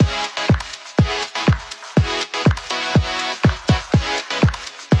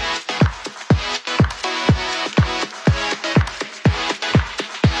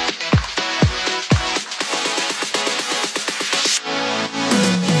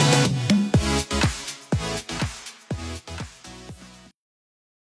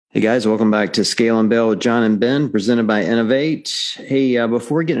Hey guys, welcome back to Scale and Build with John and Ben, presented by Innovate. Hey,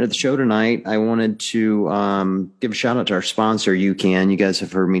 before we get into the show tonight, I wanted to give a shout out to our sponsor, UCAN. You guys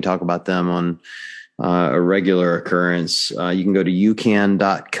have heard me talk about them on a regular occurrence. You can go to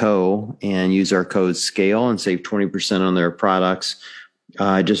ucan.co and use our code SCALE and save 20% on their products.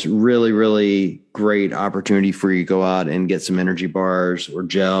 Just really, really great opportunity for you to go out and get some energy bars or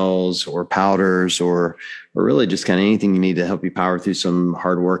gels or powders or really just kind of anything you need to help you power through some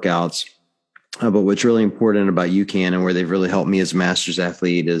hard workouts. But what's really important about UCAN and where they've really helped me as a master's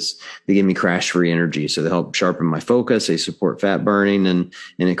athlete is they give me crash-free energy. So they help sharpen my focus. They support fat burning and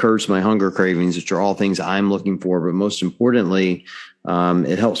it curbs my hunger cravings, which are all things I'm looking for. But most importantly,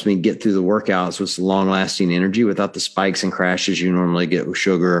 it helps me get through the workouts with long-lasting energy without the spikes and crashes you normally get with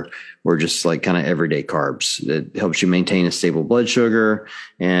sugar or just like kind of everyday carbs. It helps you maintain a stable blood sugar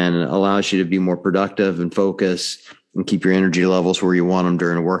and allows you to be more productive and focus and keep your energy levels where you want them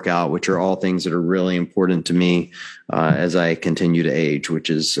during a workout, which are all things that are really important to me as I continue to age,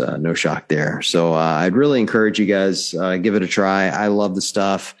 which is no shock there. So I'd really encourage you guys, give it a try. I love the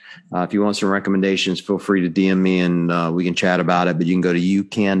stuff. If you want some recommendations, feel free to DM me and we can chat about it. But you can go to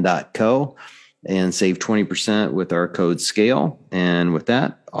ucan.co and save 20% with our code SCALE. And with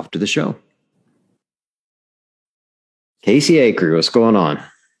that, off to the show. Casey Akery, what's going on?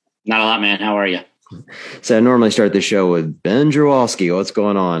 Not a lot, man. How are you? So I normally start the show with Ben Jawalski. What's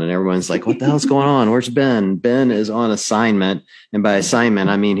going on? And everyone's like, what the hell's going on? Where's Ben? Ben is on assignment. And by assignment,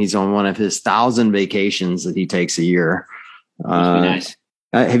 I mean, he's on one of his 1,000 vacations that he takes a year. Must be nice.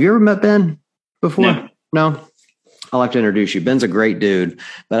 Have you ever met Ben before? No. I'll have to introduce you. Ben's a great dude,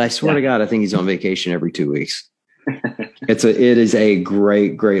 but I swear to God, I think he's on vacation every 2 weeks. It is a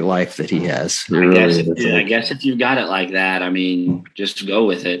great life that he has. I guess if you've got it like that, I mean, just go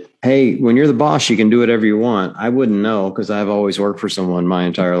with it. Hey, when you're the boss, you can do whatever you want. I wouldn't know because I've always worked for someone my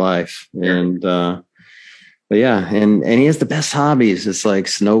entire life. And, but yeah, and he has the best hobbies. It's like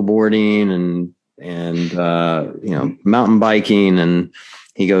snowboarding and mountain biking. And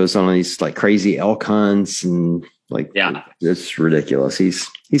he goes on these like crazy elk hunts and it's ridiculous.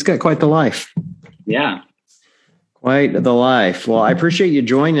 He's got quite the life. Yeah. Quite the life. Well, I appreciate you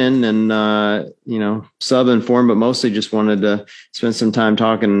joining and, sub-informed, but mostly just wanted to spend some time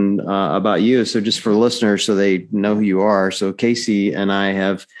talking about you. So just for listeners, so they know who you are. So Casey and I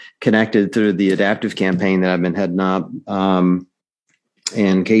have connected through the adaptive campaign that I've been heading up. And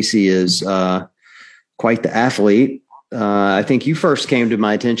Casey is quite the athlete. I think you first came to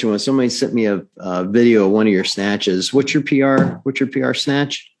my attention when somebody sent me a video of one of your snatches. What's your PR? What's your PR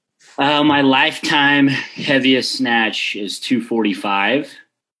snatch? My lifetime heaviest snatch is 245.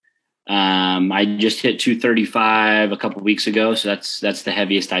 I just hit 235 a couple weeks ago, so that's the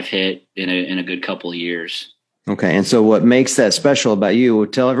heaviest I've hit in a good couple of years. Okay, and so what makes that special about you?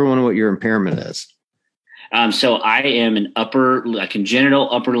 Tell everyone what your impairment is. So I am a congenital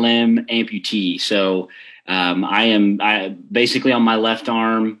upper limb amputee. So I basically on my left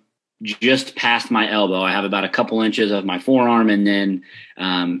arm, just past my elbow. I have about a couple inches of my forearm and then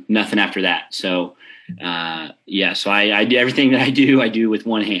nothing after that. So, so I do everything that I do with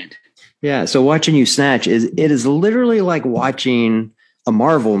one hand. Yeah. So watching you snatch it is literally like watching a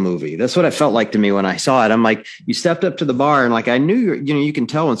Marvel movie. That's what it felt like to me when I saw it. I'm like, you stepped up to the bar and like, I knew you can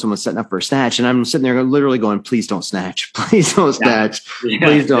tell when someone's setting up for a snatch and I'm sitting there literally going, please don't snatch. Please don't snatch.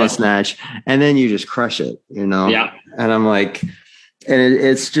 Please don't snatch. And then you just crush it, Yeah. And I'm like, and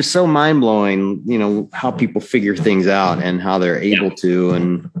it's just so mind blowing, how people figure things out and how they're able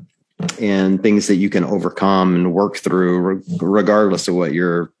to, and things that you can overcome and work through regardless of what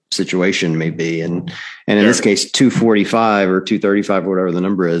your situation may be. And in this case, 245 or 235, whatever the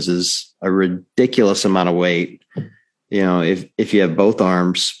number is a ridiculous amount of weight. If you have both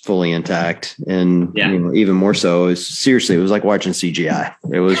arms fully intact and even more so it was like watching CGI.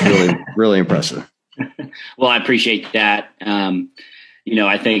 It was really, really impressive. Well, I appreciate that.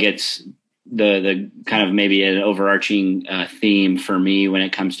 I think it's the kind of maybe an overarching theme for me when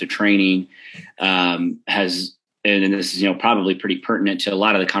it comes to training and this is, probably pretty pertinent to a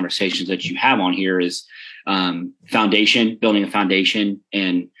lot of the conversations that you have on here is foundation, building a foundation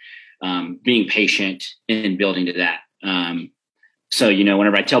and being patient in building to that. So,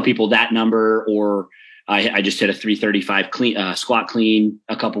 whenever I tell people that number or I just hit a 335 clean squat clean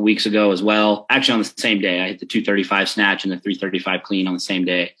a couple weeks ago as well. Actually, on the same day, I hit the 235 snatch and the 335 clean on the same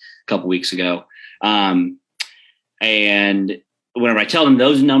day a couple weeks ago. And whenever I tell them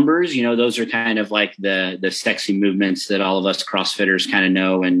those numbers, those are kind of like the sexy movements that all of us CrossFitters kind of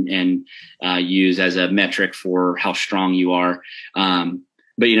know and use as a metric for how strong you are. But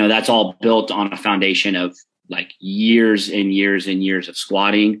that's all built on a foundation of like years and years and years of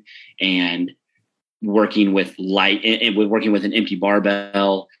squatting and working with working with an empty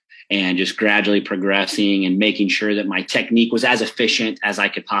barbell and just gradually progressing and making sure that my technique was as efficient as I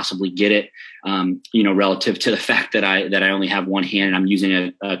could possibly get it. Relative to the fact that I only have one hand and I'm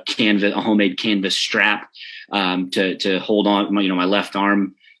using a homemade canvas strap, to hold on my left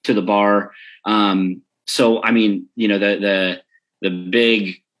arm to the bar. So, I mean, the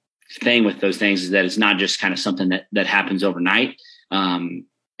big thing with those things is that it's not just kind of something that happens overnight. And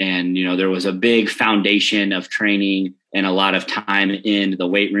there was a big foundation of training and a lot of time in the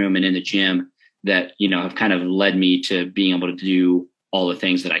weight room and in the gym that, have kind of led me to being able to do all the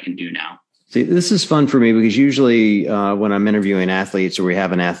things that I can do now. See, this is fun for me because usually when I'm interviewing athletes or we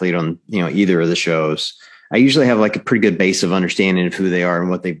have an athlete on, either of the shows, I usually have like a pretty good base of understanding of who they are and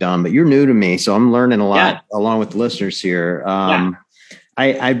what they've done, but you're new to me. So I'm learning a lot along with the listeners here.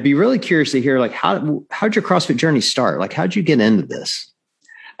 I'd be really curious to hear, like, how'd your CrossFit journey start? Like, how'd you get into this?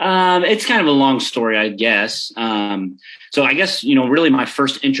 It's kind of a long story, I guess. So I guess, really my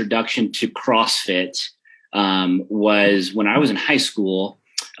first introduction to CrossFit was when I was in high school.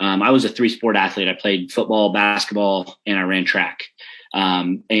 I was a 3-sport athlete. I played football, basketball, and I ran track.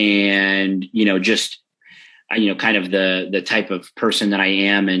 And, kind of the type of person that I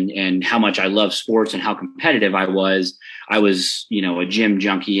am and how much I love sports and how competitive I was a gym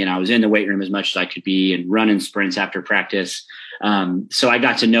junkie, and I was in the weight room as much as I could be and running sprints after practice. So I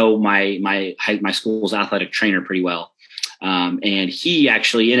got to know my school's athletic trainer pretty well. And he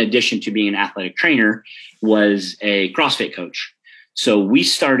actually, in addition to being an athletic trainer, was a CrossFit coach. So we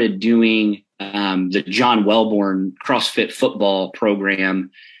started doing the John Wellborn CrossFit football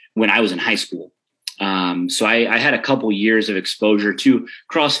program when I was in high school. So I had a couple years of exposure to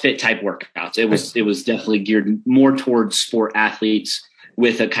CrossFit type workouts. It was definitely geared more towards sport athletes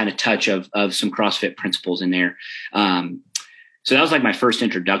with a kind of touch of some CrossFit principles in there. So that was like my first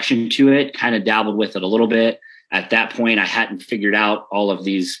introduction to it, kind of dabbled with it a little bit. At that point, I hadn't figured out all of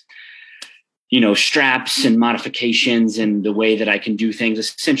these, straps and modifications and the way that I can do things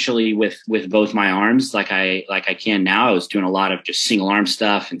essentially with both my arms like I can now. I was doing a lot of just single arm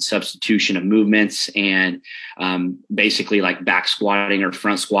stuff and substitution of movements and basically like back squatting or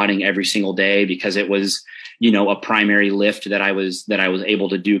front squatting every single day because it was, a primary lift that I was able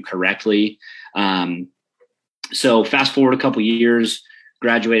to do correctly. So fast forward a couple years,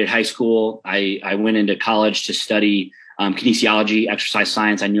 graduated high school. I went into college to study kinesiology, exercise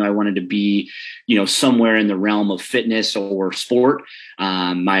science. I knew I wanted to be, somewhere in the realm of fitness or sport.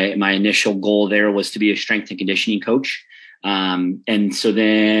 My initial goal there was to be a strength and conditioning coach. And so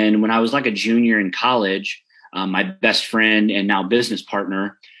then when I was like a junior in college, my best friend and now business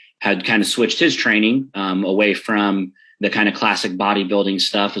partner had kind of switched his training away from the kind of classic bodybuilding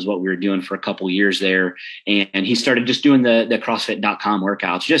stuff is what we were doing for a couple of years there. And he started just doing the CrossFit.com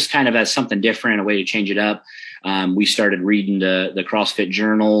workouts, just kind of as something different, a way to change it up. We started reading the CrossFit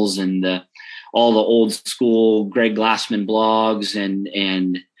journals and all the old school Greg Glassman blogs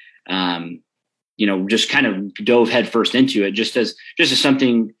and just kind of dove headfirst into it just as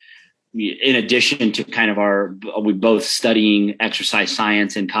something in addition to kind of we both studying exercise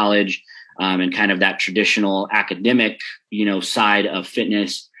science in college. And kind of that traditional academic, side of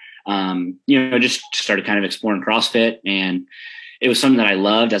fitness, just started kind of exploring CrossFit, and it was something that I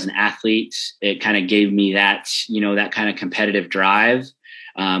loved as an athlete. It kind of gave me that, that kind of competitive drive,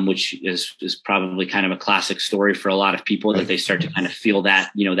 which is probably kind of a classic story for a lot of people that they start to kind of feel that,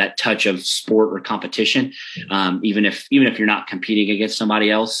 that touch of sport or competition, even if you're not competing against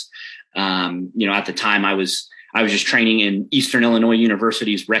somebody else. At the time I was just training in Eastern Illinois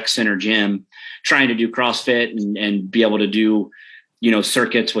University's rec center gym, trying to do CrossFit and be able to do,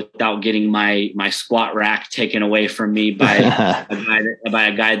 circuits without getting my squat rack taken away from me by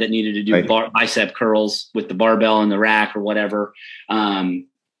a guy that needed to do bicep curls with the barbell and the rack or whatever.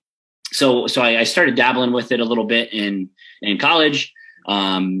 So I started dabbling with it a little bit in college.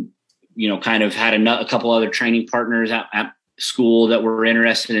 Kind of had a couple other training partners at school that were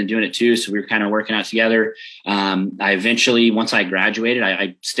interested in doing it too. So we were kind of working out together. I eventually, once I graduated,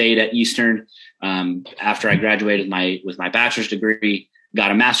 I stayed at Eastern. After I graduated with my bachelor's degree,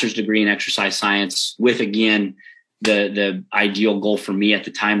 got a master's degree in exercise science with, again, the ideal goal for me at the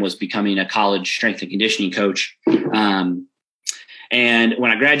time was becoming a college strength and conditioning coach. And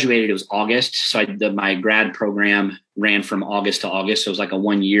when I graduated, it was August. So my grad program ran from August to August. So it was like a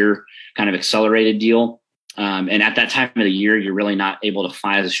 1-year kind of accelerated deal. And at that time of the year, you're really not able to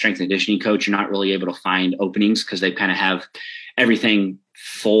find, as a strength and conditioning coach, you're not really able to find openings because they kind of have everything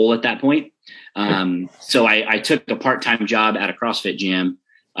full at that point. So I took a part-time job at a CrossFit gym,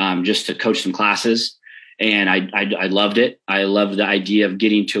 just to coach some classes. And I loved it. I loved the idea of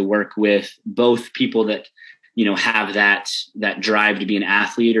getting to work with both people that, have that drive to be an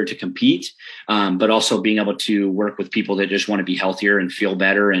athlete or to compete, but also being able to work with people that just want to be healthier and feel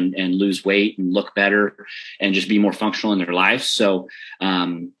better and lose weight and look better and just be more functional in their life. So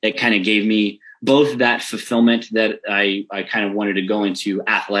it kind of gave me both that fulfillment that I kind of wanted to go into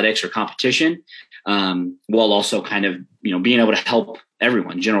athletics or competition, while also kind of, being able to help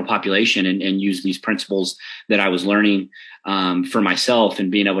everyone, general population, and use these principles that I was learning for myself and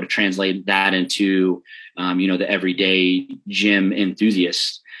being able to translate that into, the everyday gym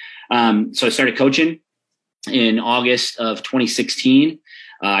enthusiast. So I started coaching in August of 2016.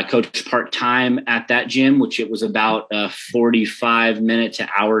 I coached part-time at that gym, which it was about a 45-minute to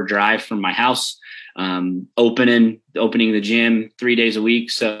hour drive from my house, opening the gym 3 days a week.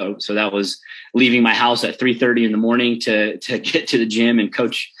 So that was leaving my house at 3:30 in the morning to get to the gym and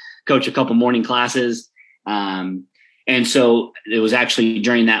coach a couple morning classes. And so it was actually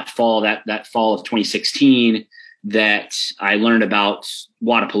during that fall of 2016 that I learned about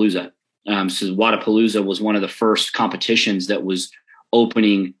Wodapalooza. So Wodapalooza was one of the first competitions that was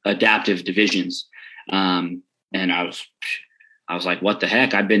opening adaptive divisions. And I was like, what the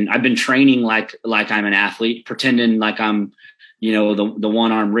heck? I've been training like I'm an athlete, pretending like I'm, the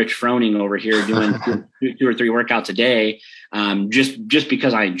one-armed Rich Froning over here doing 2 or 3 workouts a day. Just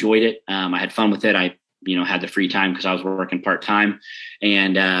because I enjoyed it. I had fun with it. I, had the free time because I was working part-time.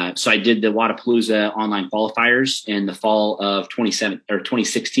 And so I did the Wodapalooza online qualifiers in the fall of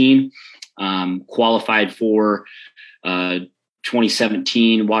 2016, qualified for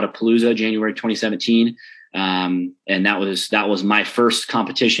 2017 Wodapalooza, January 2017. And that was my first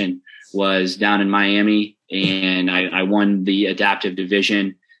competition, was down in Miami, and I won the adaptive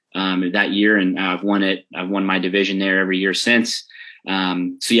division that year, and I've won my division there every year since.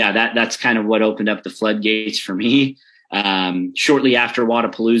 So yeah, that's kind of what opened up the floodgates for me. Shortly after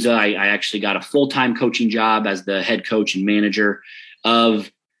Wodapalooza, I actually got a full-time coaching job as the head coach and manager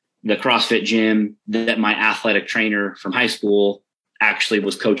of the CrossFit gym that my athletic trainer from high school actually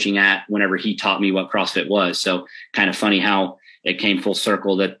was coaching at whenever he taught me what CrossFit was. So kind of funny how it came full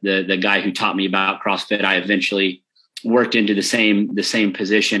circle that the guy who taught me about CrossFit, I eventually worked into the same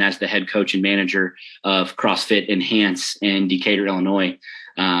position as the head coach and manager of CrossFit Enhance in Decatur, Illinois.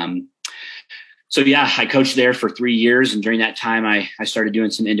 So yeah, I coached there for 3 years. And during that time, I started doing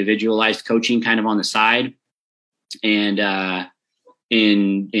some individualized coaching kind of on the side. And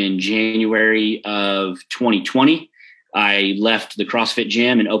in January of 2020, I left the CrossFit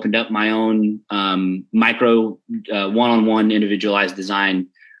gym and opened up my own micro one-on-one individualized design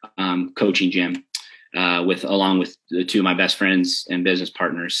coaching gym along with the 2 of my best friends and business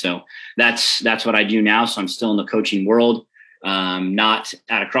partners. So that's what I do now. So I'm still in the coaching world, not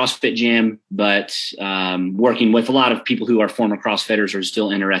at a CrossFit gym, but working with a lot of people who are former CrossFitters or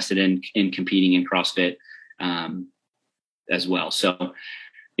still interested in competing in CrossFit as well. So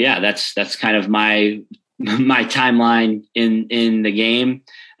yeah, that's kind of my timeline in the game.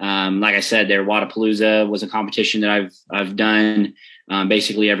 Like I said, Wodapalooza was a competition that I've done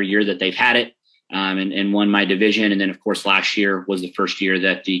basically every year that they've had it, and won my division. And then of course last year was the first year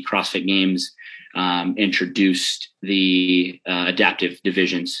that the CrossFit Games introduced the adaptive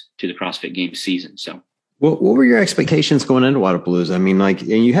divisions to the CrossFit Games season. So what were your expectations going into Wodapalooza? I mean,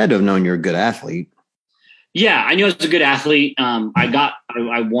 and you had to have known you're a good athlete. Yeah, I knew I was a good athlete.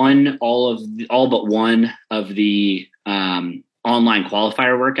 I won all but one of the online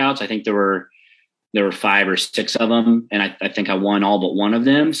qualifier workouts. I think there were 5 or 6 of them, and I think I won all but one of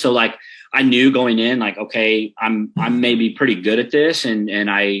them. So like I knew going in, like, okay, I'm maybe pretty good at this,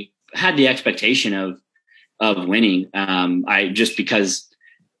 and I had the expectation of winning. I just because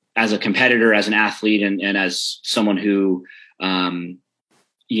as a competitor, as an athlete, and as someone who I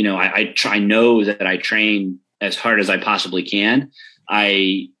know that I train as hard as I possibly can.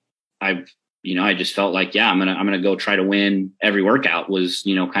 I just felt like, yeah, I'm gonna go try to win every workout was,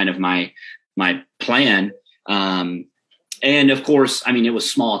 kind of my plan. And of course, I mean, it was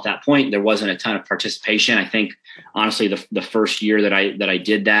small at that point. There wasn't a ton of participation. I think honestly, the first year that I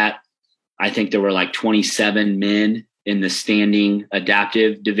did that, I think there were like 27 men in the standing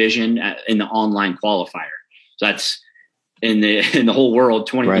adaptive division in the online qualifier. So that's in the whole world,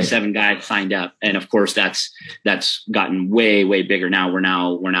 27 guys signed up. And of course that's gotten way, way bigger now. We're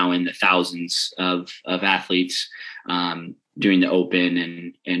now in the thousands of athletes, doing the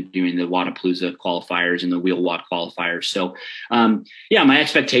open and doing the Wodapalooza qualifiers and the wheel WOD qualifiers. So, my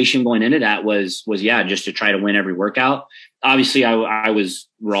expectation going into that was just to try to win every workout. Obviously I was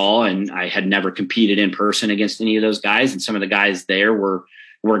raw and I had never competed in person against any of those guys. And some of the guys there were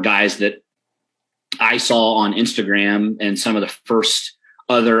guys that I saw on Instagram and some of the first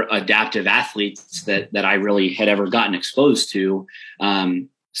other adaptive athletes that I really had ever gotten exposed to.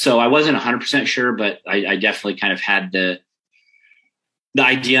 So I wasn't 100% sure, but I definitely kind of had the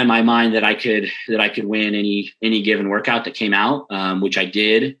idea in my mind that I could win any given workout that came out, which I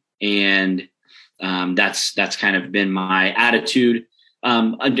did. And that's kind of been my attitude.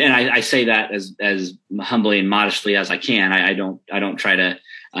 And I say that as humbly and modestly as I can. I don't try to,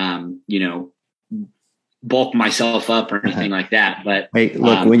 bulk myself up or anything like that. But hey,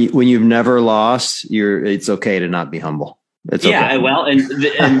 look, when you've never lost, it's okay to not be humble. It's okay. Well,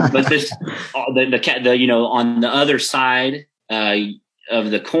 but this, on the other side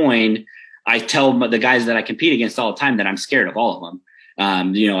of the coin, I tell the guys that I compete against all the time that I'm scared of all of them.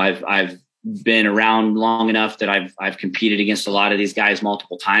 I've been around long enough that I've competed against a lot of these guys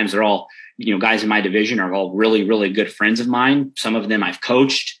multiple times. They're all, guys in my division are all really, really good friends of mine. Some of them I've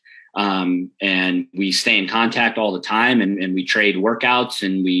coached. And we stay in contact all the time and we trade workouts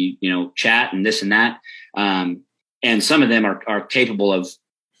and we, chat and this and that. And some of them are capable of,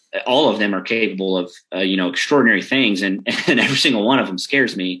 all of them are capable of, extraordinary things. And every single one of them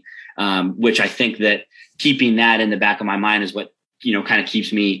scares me. Which I think that keeping that in the back of my mind is what, kind of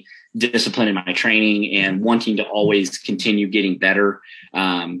keeps me disciplined in my training and wanting to always continue getting better.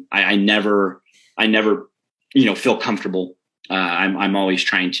 I never, feel comfortable. I'm always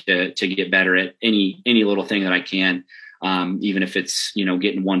trying to get better at any little thing that I can, even if it's,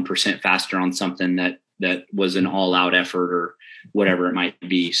 getting 1% faster on something that was an all out effort or whatever it might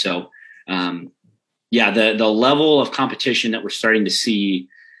be. So, the level of competition that we're starting to see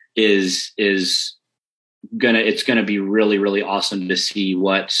is it's going to be really, really awesome to see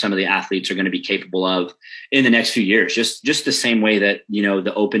what some of the athletes are going to be capable of in the next few years. Just the same way that,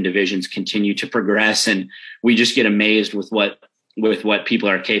 the open divisions continue to progress and we just get amazed with what people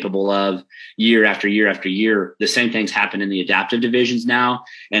are capable of year after year after year. The same things happen in the adaptive divisions now.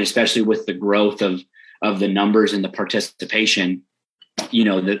 And especially with the growth of the numbers and the participation,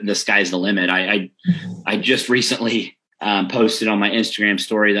 the sky's the limit. I just recently, posted on my Instagram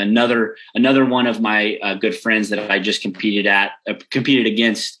story that another one of my good friends that I just competed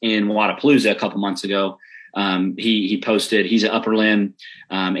against in Wodapalooza a couple months ago. He posted, he's an upper limb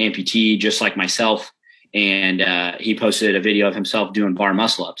amputee just like myself, and he posted a video of himself doing bar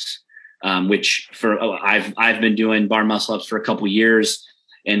muscle ups, which I've been doing bar muscle ups for a couple years,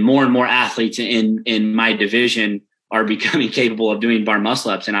 and more athletes in my division are becoming capable of doing bar muscle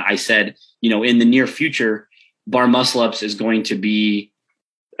ups. And I said, in the near future, bar muscle ups is going to be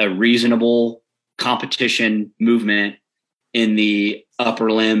a reasonable competition movement in the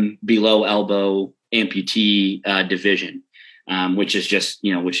upper limb below elbow amputee division, which is just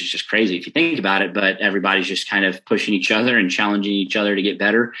crazy if you think about it, but everybody's just kind of pushing each other and challenging each other to get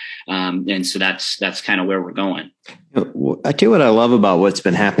better. And so that's kind of where we're going. I tell you what I love about what's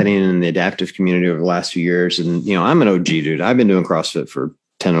been happening in the adaptive community over the last few years. And, I'm an OG dude. I've been doing CrossFit for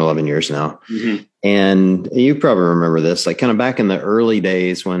 10 or 11 years now. Mm-hmm. And you probably remember this, like kind of back in the early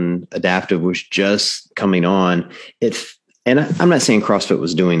days when adaptive was just coming on, and I'm not saying CrossFit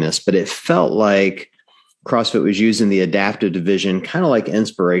was doing this, but it felt like CrossFit was using the adaptive division kind of like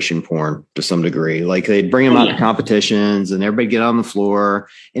inspiration porn to some degree. Like they'd bring them out to competitions and everybody get on the floor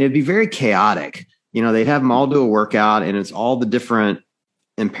and it'd be very chaotic. They'd have them all do a workout and it's all the different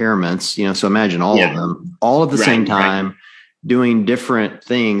impairments, so imagine all of them all at the same time. Doing different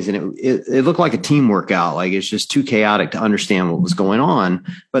things. And it looked like a team workout. Like it's just too chaotic to understand what was going on,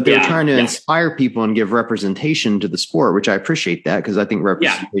 but they were trying to inspire people and give representation to the sport, which I appreciate that because I think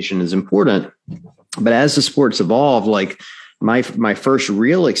representation is important. But as the sports evolve, like my first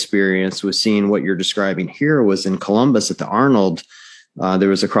real experience with seeing what you're describing here was in Columbus at the Arnold. There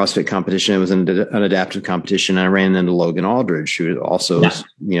was a CrossFit competition. It was an adaptive competition. And I ran into Logan Aldridge, who also,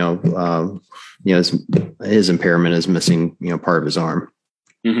 his impairment is missing, part of his arm.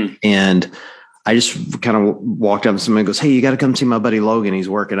 Mm-hmm. And I just kind of walked up and somebody goes, "Hey, you got to come see my buddy Logan. He's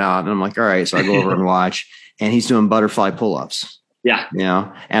working out." And I'm like, all right. So I go over and watch, and he's doing butterfly pull-ups. Yeah.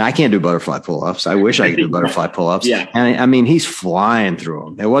 And I can't do butterfly pull-ups. I wish I could do butterfly pull-ups. Yeah. And I mean, he's flying through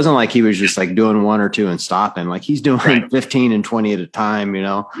them. It wasn't like he was just like doing one or two and stopping. Like he's doing 15 and 20 at a time,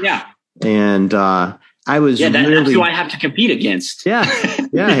 Yeah. And I was that's who I have to compete against. Yeah.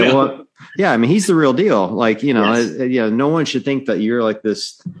 Yeah. Well, yeah. I mean, he's the real deal. Like, no one should think that you're like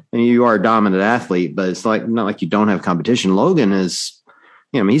this, and you are a dominant athlete, but it's like, not like you don't have competition. Logan is,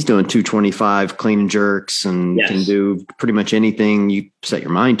 he's doing 225 clean and jerks and can do pretty much anything you set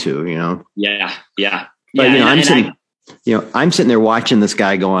your mind to, Yeah. But, I'm sitting there watching this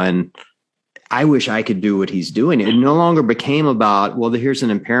guy going, I wish I could do what he's doing. It no longer became about, well, here's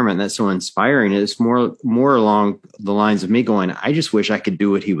an impairment that's so inspiring. It's more along the lines of me going, I just wish I could do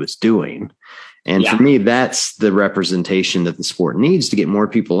what he was doing. And for me, that's the representation that the sport needs to get more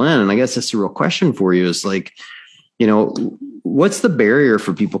people in. And I guess that's the real question for you is like, what's the barrier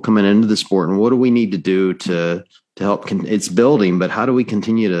for people coming into the sport, and what do we need to do to help? It's building, but how do we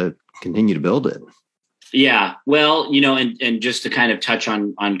continue to build it? Yeah, well, and just to kind of touch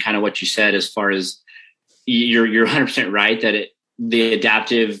on kind of what you said, as far as you're 100% right that the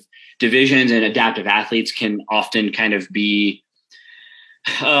adaptive divisions and adaptive athletes can often kind of be,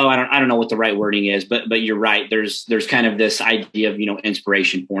 I don't know what the right wording is, but you're right. There's kind of this idea of,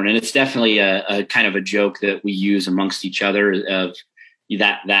 inspiration porn, and it's definitely a kind of a joke that we use amongst each other of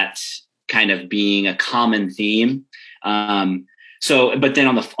that's kind of being a common theme. So, but then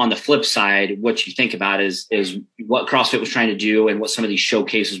on the flip side, what you think about is what CrossFit was trying to do, and what some of these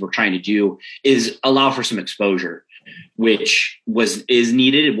showcases were trying to do is allow for some exposure, which is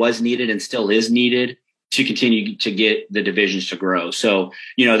needed. It was needed and still is needed to continue to get the divisions to grow. So,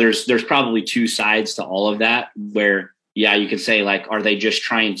 there's probably two sides to all of that, where, you can say, like, are they just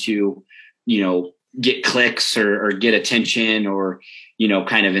trying to, get clicks or get attention or,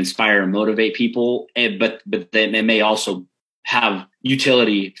 kind of inspire and motivate people. But then it may also have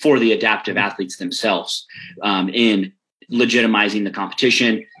utility for the adaptive athletes themselves, in legitimizing the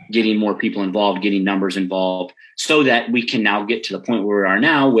competition, getting more people involved, getting numbers involved, so that we can now get to the point where we are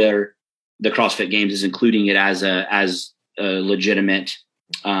now, where the CrossFit Games is including it as a legitimate,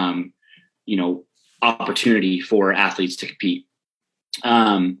 opportunity for athletes to compete.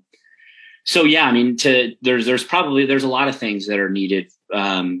 So yeah, I mean, there's a lot of things that are needed.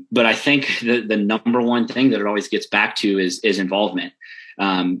 But I think the number one thing that it always gets back to is involvement.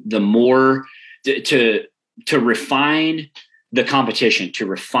 The more to refine the competition, to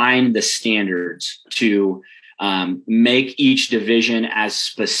refine the standards, to make each division as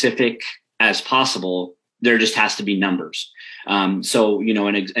specific as possible, there just has to be numbers. So,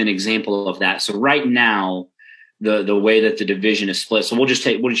 an example of that. So right now, the way that the division is split. So we'll just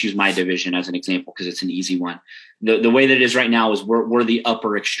use my division as an example, because it's an easy one. The way that it is right now is we're the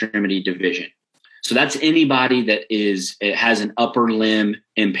upper extremity division. So that's anybody that has an upper limb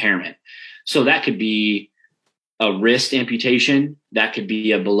impairment. So that could be a wrist amputation. That could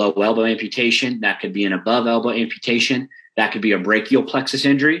be a below elbow amputation. That could be an above elbow amputation. That could be a brachial plexus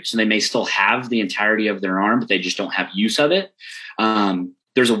injury. So they may still have the entirety of their arm, but they just don't have use of it.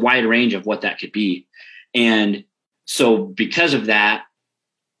 There's a wide range of what that could be. And so because of that,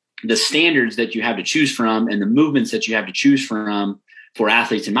 the standards that you have to choose from and the movements that you have to choose from for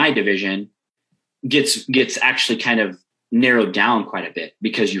athletes in my division gets actually kind of narrowed down quite a bit,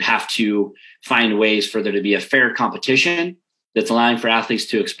 because you have to find ways for there to be a fair competition that's allowing for athletes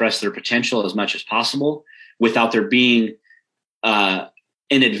to express their potential as much as possible without there being an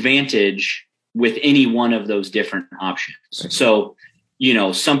advantage with any one of those different options. So,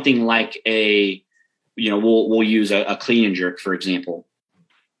 something like we'll use a clean and jerk, for example.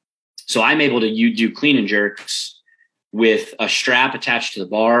 So I'm able to do clean and jerks with a strap attached to the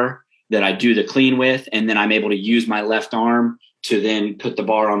bar that I do the clean with, and then I'm able to use my left arm to then put the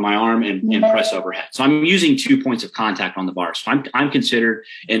bar on my arm and press overhead. So I'm using 2 points of contact on the bar. So I'm considered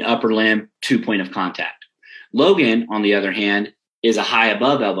an upper limb 2-point of contact. Logan, on the other hand, is a high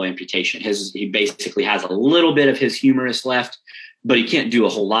above elbow amputation. He basically has a little bit of his humerus left, but he can't do a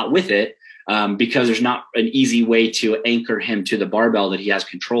whole lot with it, because there's not an easy way to anchor him to the barbell that he has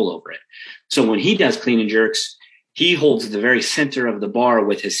control over it. So when he does clean and jerks, he holds the very center of the bar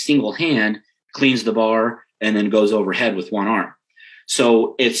with his single hand, cleans the bar, and then goes overhead with one arm.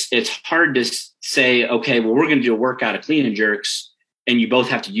 So it's hard to say, okay, well, we're going to do a workout of clean and jerks, and you both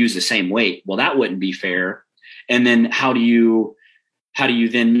have to use the same weight. Well, that wouldn't be fair. And then how do you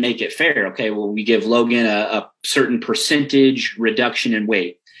then make it fair? Okay, well, we give Logan a certain percentage reduction in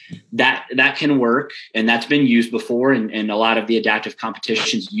weight. That can work, and that's been used before, and a lot of the adaptive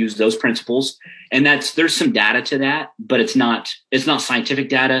competitions use those principles. And there's some data to that, but it's not scientific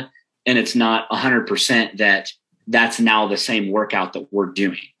data, and it's not 100% that's now the same workout that we're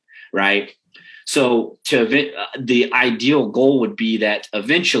doing, right? So the ideal goal would be that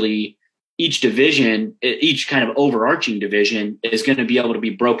eventually each division, each kind of overarching division, is going to be able to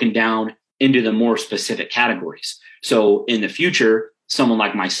be broken down into the more specific categories. So in the future, someone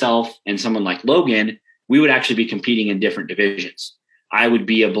like myself and someone like Logan, we would actually be competing in different divisions. I would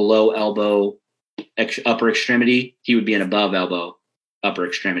be a below elbow upper extremity. He would be an above elbow upper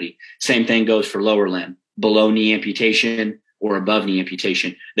extremity. Same thing goes for lower limb, below knee amputation or above knee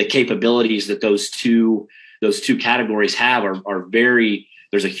amputation. The capabilities that those two categories have are very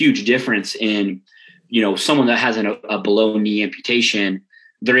there's a huge difference in, someone that has a below knee amputation.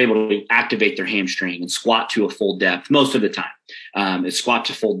 They're able to activate their hamstring and squat to a full depth most of the time. It's squat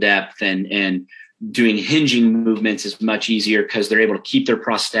to full depth, and doing hinging movements is much easier because they're able to keep their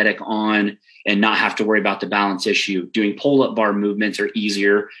prosthetic on and not have to worry about the balance issue. Doing pull-up bar movements are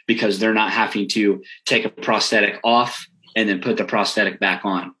easier because they're not having to take a prosthetic off and then put the prosthetic back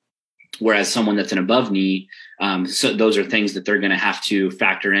on. Whereas someone that's an above knee, so those are things that they're going to have to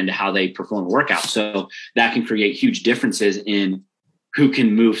factor into how they perform a workout. So that can create huge differences in who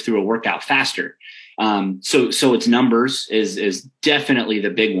can move through a workout faster. So its numbers is definitely the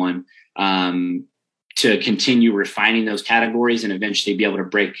big one, to continue refining those categories and eventually be able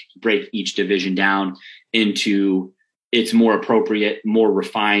to break each division down into its more appropriate, more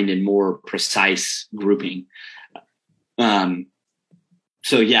refined, and more precise grouping.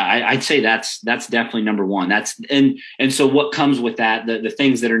 So yeah, I'd say that's definitely number one. And so what comes with that, the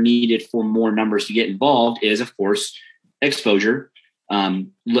things that are needed for more numbers to get involved is, of course, exposure,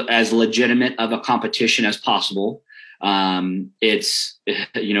 as legitimate of a competition as possible. It's,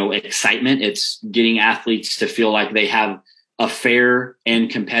 excitement. It's getting athletes to feel like they have a fair and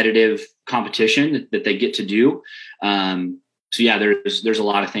competitive competition that they get to do. So yeah, there's a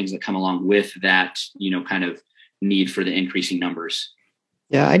lot of things that come along with that, kind of need for the increasing numbers.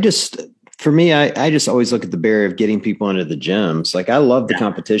 Yeah, I just always look at the barrier of getting people into the gyms. Like, I love the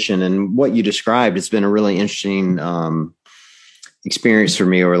competition, and what you described, it's been a really interesting experience for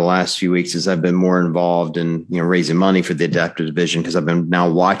me over the last few weeks as I've been more involved in, raising money for the adaptive division, because I've been now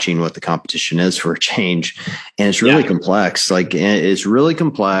watching what the competition is for a change. And it's really complex. Like, it's really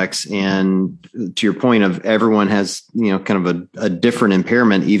complex. And to your point of everyone has, kind of a different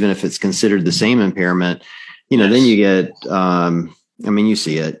impairment, even if it's considered the same impairment, then you get, you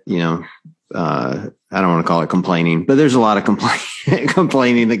see it, I don't want to call it complaining, but there's a lot of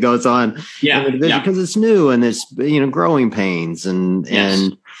complaining that goes on. Because it's new and it's, growing pains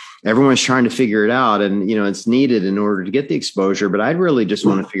and everyone's trying to figure it out, and, it's needed in order to get the exposure. But I'd really just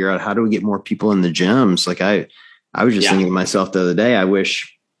want to figure out, how do we get more people in the gyms? Like, I was just thinking to myself the other day, I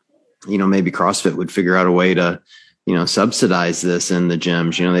wish, maybe CrossFit would figure out a way to, subsidize this in the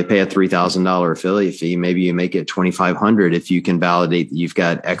gyms. They pay a $3,000 affiliate fee. Maybe you make it $2,500 if you can validate that you've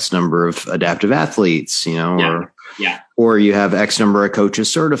got X number of adaptive athletes, or you have X number of coaches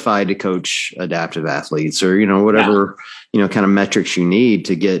certified to coach adaptive athletes, or, whatever, kind of metrics you need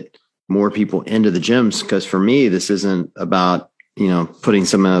to get more people into the gyms. Because for me, this isn't about, putting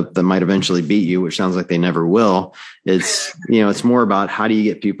someone that might eventually beat you, which sounds like they never will. It's, it's more about, how do you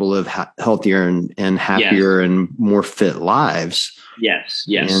get people to live healthier and happier and more fit lives? Yes.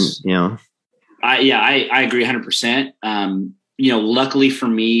 And, I agree 100%. Luckily for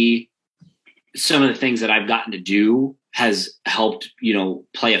me, some of the things that I've gotten to do has helped,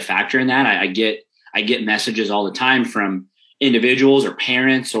 play a factor in that. I get messages all the time from individuals or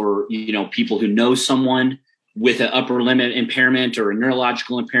parents or, people who know someone with an upper limit impairment or a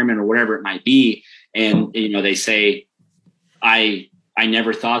neurological impairment or whatever it might be. And, they say, I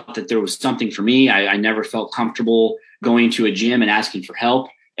never thought that there was something for me. I never felt comfortable going to a gym and asking for help.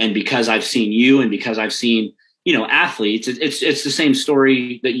 And because I've seen you, and because I've seen, athletes, it's the same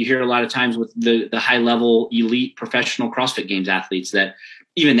story that you hear a lot of times with the high level elite professional CrossFit Games athletes, that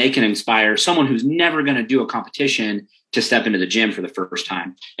even they can inspire someone who's never going to do a competition to step into the gym for the first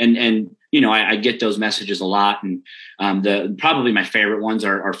time. And I get those messages a lot. And probably my favorite ones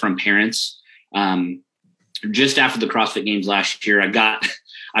are from parents. Just after the CrossFit Games last year,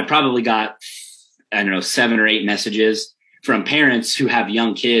 I probably got, 7 or 8 messages from parents who have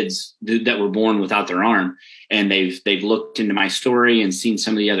young kids that were born without their arm. And they've looked into my story and seen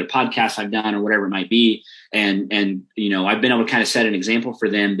some of the other podcasts I've done or whatever it might be. And I've been able to kind of set an example for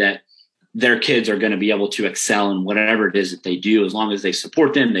them that their kids are going to be able to excel in whatever it is that they do, as long as they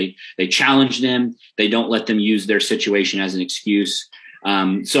support them, they challenge them, they don't let them use their situation as an excuse.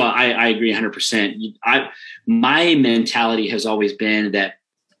 So I agree 100%. My mentality has always been that,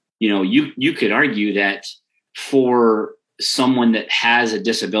 you could argue that for someone that has a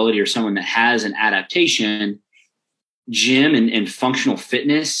disability or someone that has an adaptation, gym and functional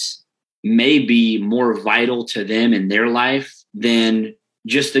fitness may be more vital to them in their life than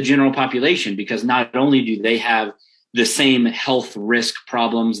just the general population, because not only do they have the same health risk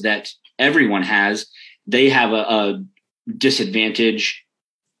problems that everyone has, they have a disadvantage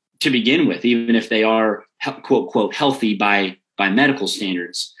to begin with, even if they are quote healthy by medical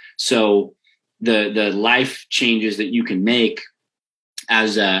standards. So the life changes that you can make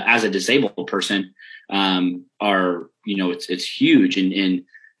as a disabled person are, it's huge in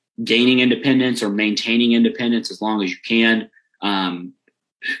gaining independence or maintaining independence as long as you can.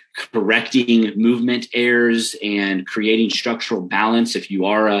 correcting movement errors and creating structural balance if you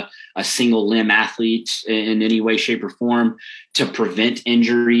are a single limb athlete in any way, shape, or form, to prevent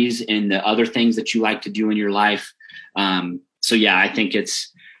injuries and the other things that you like to do in your life. So yeah, I think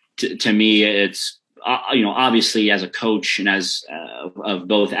it's, to me, it's, obviously as a coach and as of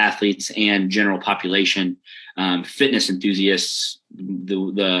both athletes and general population, fitness enthusiasts,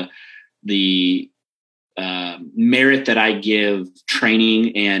 the merit that I give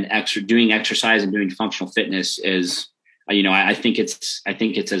training and doing exercise and doing functional fitness is, I think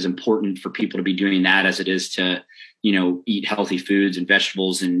it's as important for people to be doing that as it is to, eat healthy foods and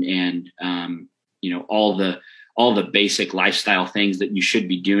vegetables and all the basic lifestyle things that you should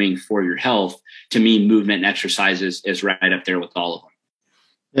be doing for your health. To me, movement and exercise is right up there with all of them.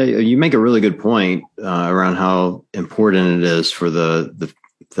 Yeah, you make a really good point around how important it is for the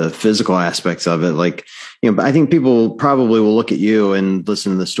physical aspects of it. Like, but I think people probably will look at you and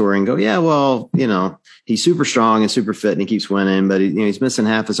listen to the story and go, yeah, well, he's super strong and super fit and he keeps winning, but he's missing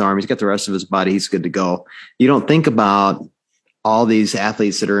half his arm. He's got the rest of his body. He's good to go. You don't think about all these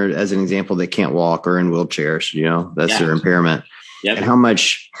athletes that are, as an example, they can't walk or in wheelchairs, that's their impairment. Yep. And how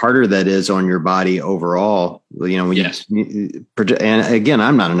much harder that is on your body overall, when and again,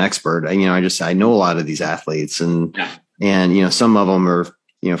 I'm not an expert. I know a lot of these athletes and some of them are,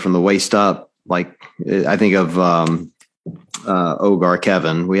 from the waist up, like I think of Ogar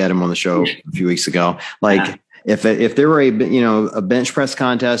Kevin. We had him on the show a few weeks ago. Like if there were a bench press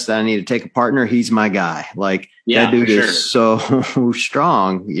contest that I need to take a partner, he's my guy. Like that dude is so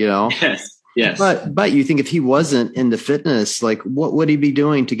strong, Yes. But you think if he wasn't into fitness, like what would he be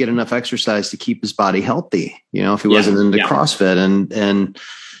doing to get enough exercise to keep his body healthy? If he wasn't into CrossFit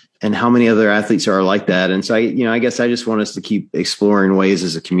and how many other athletes are like that. And so I guess I just want us to keep exploring ways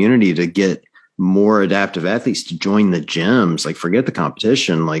as a community to get more adaptive athletes to join the gyms, like forget the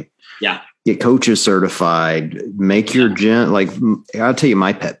competition, get coaches certified, make your gym. Like I'll tell you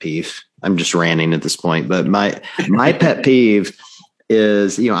my pet peeve. I'm just ranting at this point, but my pet peeve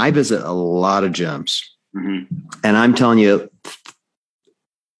is, I visit a lot of gyms and I'm telling you,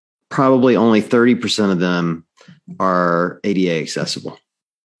 probably only 30% of them are ADA accessible.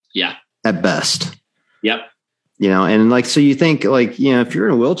 Yeah. At best. Yep. And so you think if you're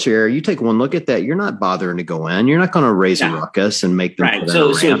in a wheelchair, you take one look at that, you're not bothering to go in. You're not going to raise a ruckus and make them put in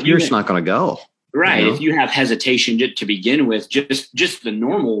a ramp. You're just not going to go. Right. If you have hesitation to begin with, just the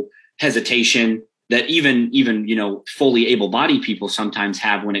normal hesitation that even fully able-bodied people sometimes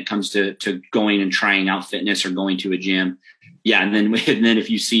have when it comes to going and trying out fitness or going to a gym. Yeah. And then if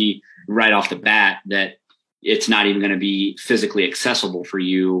you see right off the bat that it's not even going to be physically accessible for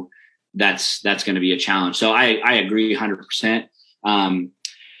you, that's going to be a challenge. So I agree 100%.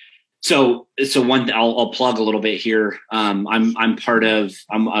 So one, I'll plug a little bit here. I'm a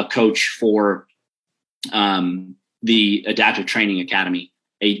coach for the Adaptive Training Academy,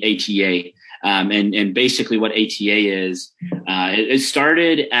 ATA. And basically what ATA is, it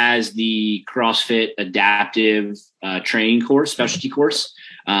started as the CrossFit Adaptive Training course, specialty course.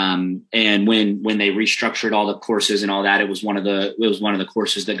 And when they restructured all the courses and all that, it was one of the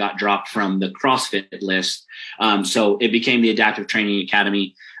courses that got dropped from the CrossFit list. So it became the Adaptive Training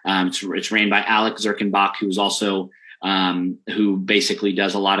Academy. It's ran by Alex Zirkenbach, who's also, who basically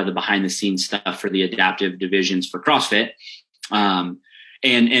does a lot of the behind the scenes stuff for the adaptive divisions for CrossFit.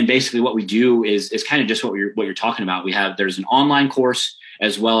 And basically what we do is kind of just what you're talking about. There's an online course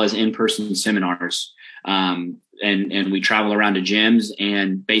as well as in-person seminars. And we travel around to gyms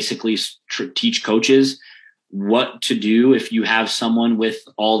and basically teach coaches what to do if you have someone with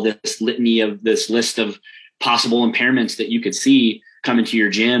all this litany of this list of possible impairments that you could see come into your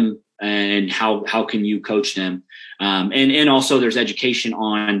gym, and how can you coach them. And also there's education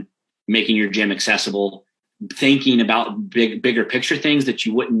on making your gym accessible, thinking about bigger picture things that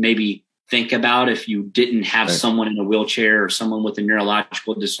you wouldn't maybe think about if you didn't have someone in a wheelchair or someone with a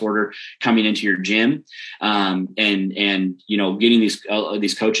neurological disorder coming into your gym. And getting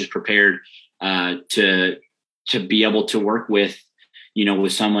these coaches prepared to be able to work with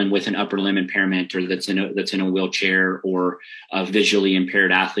someone with an upper limb impairment, or that's in a wheelchair, or a visually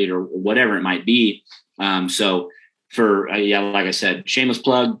impaired athlete, or whatever it might be. Like I said, shameless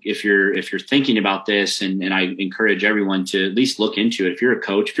plug. If you're thinking about this, and I encourage everyone to at least look into it. If you're a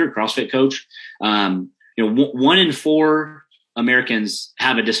CrossFit coach, 1 in 4 Americans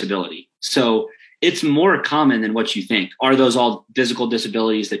have a disability. So it's more common than what you think. Are those all physical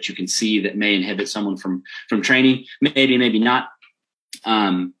disabilities that you can see that may inhibit someone from training? Maybe not.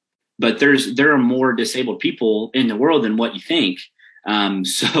 But there are more disabled people in the world than what you think.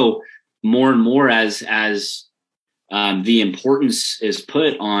 So more and more as the importance is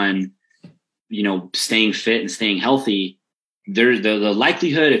put on, staying fit and staying healthy, there's the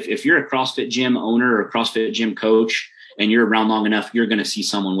likelihood if you're a CrossFit gym owner or a CrossFit gym coach and you're around long enough, you're going to see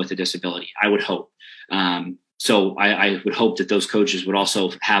someone with a disability. I would hope. So I would hope that those coaches would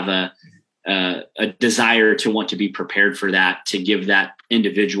also have a desire to want to be prepared for that, to give that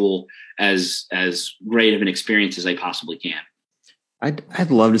individual as great of an experience as they possibly can.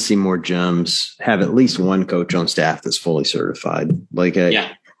 I'd love to see more gyms have at least one coach on staff that's fully certified. Like,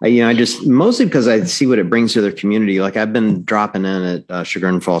 I just mostly because I see what it brings to their community. Like I've been dropping in at Sugar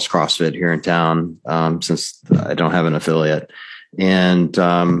and Falls CrossFit here in town since I don't have an affiliate, and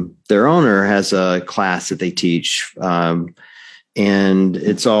their owner has a class that they teach, and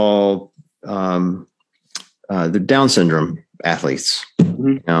it's all the Down syndrome athletes,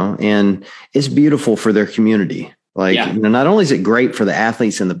 and it's beautiful for their community. Like, not only is it great for the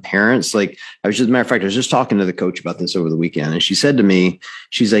athletes and the parents, like as a matter of fact, I was just talking to the coach about this over the weekend, and she said to me,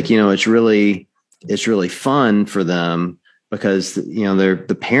 she's like, it's really fun for them because,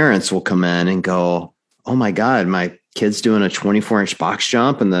 the parents will come in and go, oh my God, my kid's doing a 24-inch box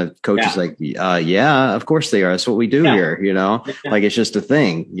jump. And the coach is like, yeah, of course they are. That's what we do here. Like it's just a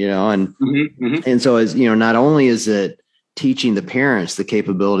thing, and, and so as, not only is it teaching the parents the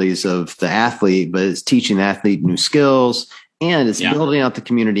capabilities of the athlete, but it's teaching the athlete new skills, and it's building out the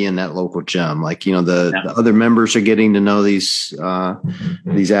community in that local gym. Like, the other members are getting to know these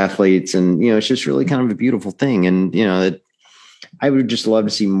athletes, and, it's just really kind of a beautiful thing. And, I would just love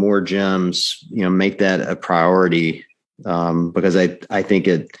to see more gyms, make that a priority, because I think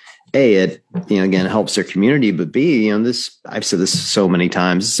it again, helps their community, but B, I've said this so many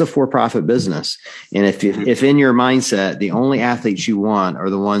times, it's a for-profit business. And if in your mindset, the only athletes you want are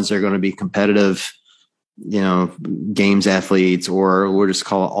the ones that are going to be competitive, games athletes, or we'll just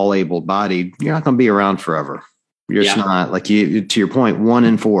call it all able-bodied, you're not going to be around forever. You're just not. Like to your point, 1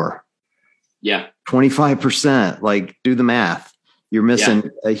 in 4. 25%, like do the math. You're missing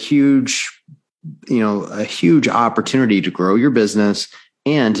a huge opportunity to grow your business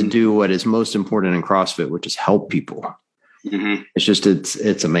and to do what is most important in CrossFit, which is help people. It's just,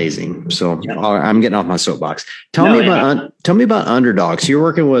 it's amazing. So I'm getting off my soapbox. Tell me about Underdogs. You're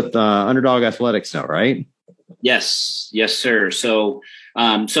working with Underdog Athletics now, right? Yes, sir. So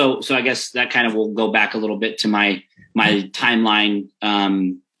I guess that kind of will go back a little bit to my timeline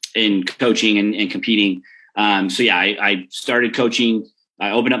in coaching and competing. I started coaching.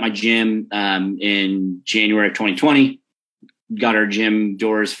 I opened up my gym in January of 2020. Got our gym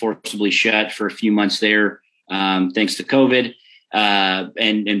doors forcibly shut for a few months there, thanks to COVID.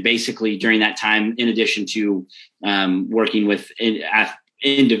 And basically during that time, in addition to working with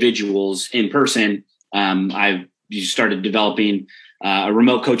individuals in person, I've started developing a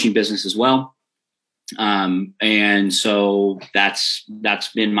remote coaching business as well. And so that's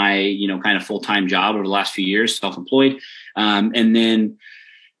been my, kind of full-time job over the last few years, self-employed. And then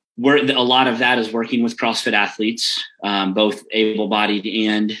a lot of that is working with CrossFit athletes, both able-bodied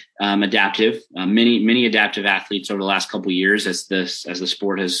and adaptive. Many adaptive athletes over the last couple of years as the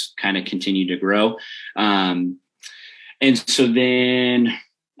sport has kind of continued to grow. And so then,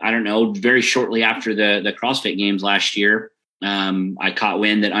 I don't know, very shortly after the CrossFit Games last year, I caught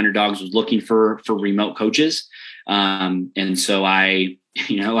wind that Underdogs was looking for remote coaches. And so I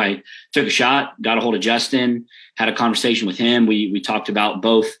took a shot, got a hold of Justin, had a conversation with him. We talked about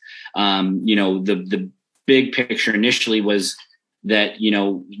both, the big picture initially was that,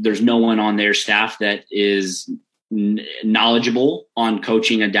 there's no one on their staff that is knowledgeable on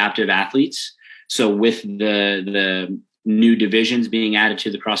coaching adaptive athletes. So with the new divisions being added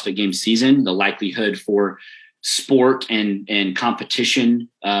to the CrossFit Games season, the likelihood for sport and competition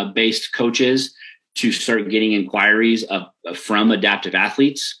based coaches to start getting inquiries from adaptive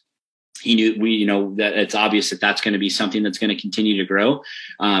athletes. We that it's obvious that that's going to be something that's going to continue to grow.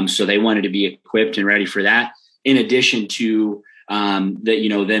 So they wanted to be equipped and ready for that. In addition to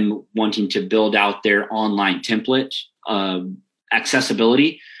them wanting to build out their online template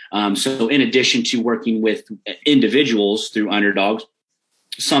accessibility. So in addition to working with individuals through Underdogs,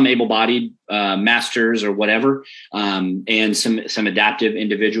 some able-bodied masters or whatever, and some adaptive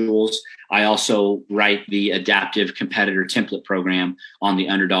individuals, I also write the adaptive competitor template program on the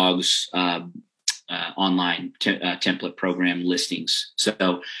Underdogs online template program listings.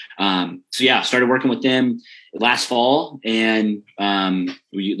 So started working with them last fall, and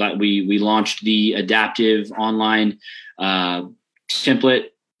we launched the adaptive online template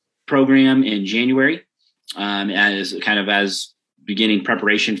program in January, as beginning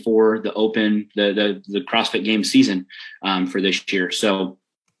preparation for the CrossFit Games season for this year. So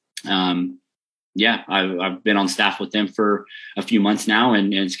yeah, I've been on staff with them for a few months now,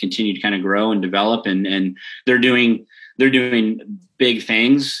 and it's continued to kind of grow and develop, and they're doing big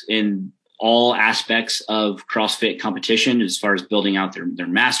things in all aspects of CrossFit competition as far as building out their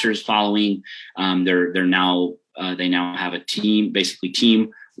masters following. They now have a team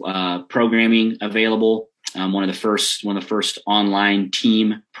programming available. One of the first online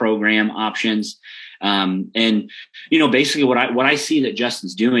team program options. And basically what I see that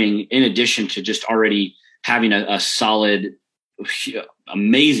Justin's doing, in addition to just already having a solid,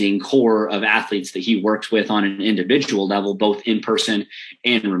 amazing core of athletes that he works with on an individual level, both in person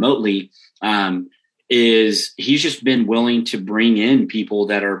and remotely, is he's just been willing to bring in people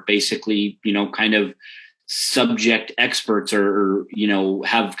that are basically, kind of subject experts or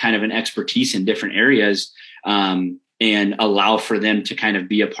have kind of an expertise in different areas, and allow for them to kind of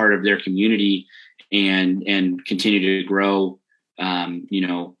be a part of their community and continue to grow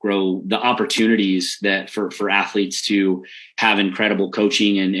the opportunities that for athletes to have incredible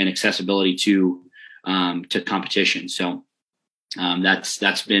coaching and accessibility to competition. So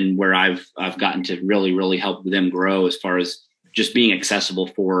that's been where I've gotten to really, really help them grow as far as just being accessible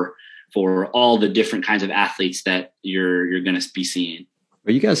for all the different kinds of athletes that you're going to be seeing.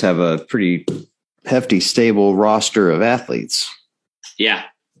 Well, you guys have a pretty hefty, stable roster of athletes. Yeah,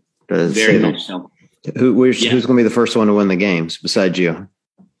 very much so. Who's going to be the first one to win the games besides you?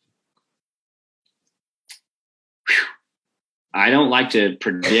 I don't like to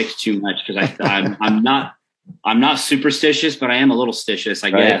predict too much because I'm not superstitious, but I am a little stitious,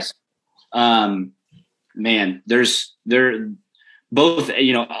 I guess. Man, they're both,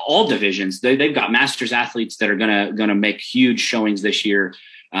 all divisions. They've got masters athletes that are gonna make huge showings this year.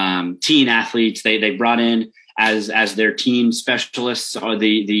 Teen athletes they brought in as their team specialists are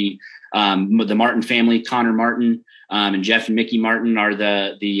the Martin family. Connor Martin and Jeff and Mickey Martin are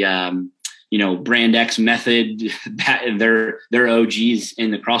the Brand X method. They're OGs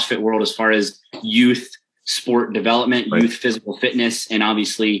in the CrossFit world as far as youth sport development, youth physical fitness, and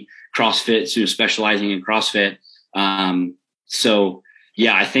obviously CrossFit, specializing in CrossFit. So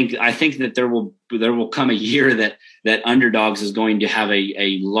yeah, I think that there will come a year that Underdogs is going to have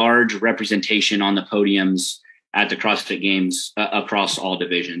a large representation on the podiums at the CrossFit Games across all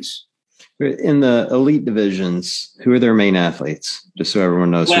divisions. In the elite divisions, who are their main athletes? Just so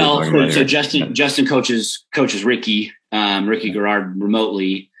everyone knows. Well, so Justin coaches Ricky Garrard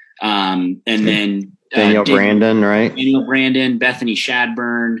remotely, and then Daniel Brandon, right? Daniel Brandon, Bethany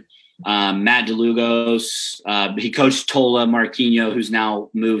Shadburn, Matt DeLugos. He coached Tola Marquinho, who's now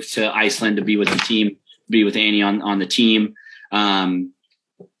moved to Iceland to be with the team, be with Annie on the team.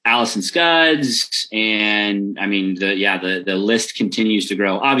 Allison Scuds, and I mean the list continues to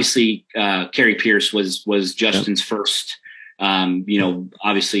grow. Obviously, Carrie Pierce was Justin's first,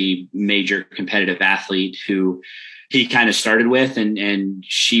 obviously major competitive athlete who he kind of started with, and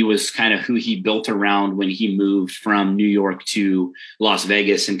she was kind of who he built around when he moved from New York to Las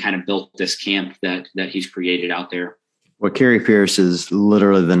Vegas and kind of built this camp that he's created out there. Well, Carrie Pierce is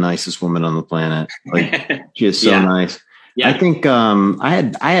literally the nicest woman on the planet. Like, she is so nice. Yeah. I think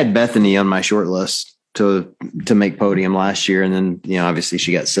I had Bethany on my short list to make podium last year, and then obviously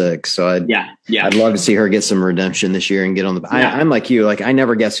she got sick. So I'd love to see her get some redemption this year and get on the. Yeah. I'm like you, like I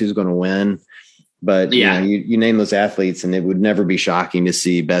never guess who's going to win, but you name those athletes, and it would never be shocking to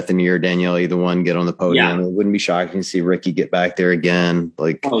see Bethany or Danielle, either one, get on the podium. Yeah. It wouldn't be shocking to see Ricky get back there again.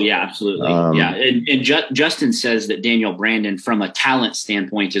 Like, oh yeah, absolutely, And Justin says that Daniel Brandon, from a talent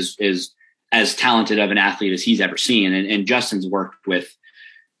standpoint, is as talented of an athlete as he's ever seen. And Justin's worked with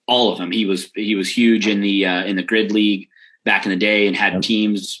all of them. He was huge in the grid league back in the day and had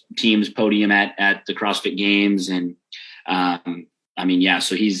teams podium at the CrossFit Games. And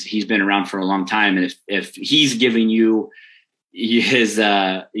so he's been around for a long time. And if he's giving you his,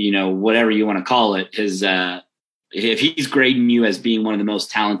 whatever you want to call it, his, if he's grading you as being one of the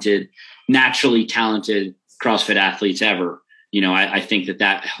most naturally talented CrossFit athletes ever, I think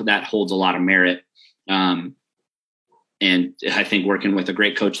that holds a lot of merit. And I think working with a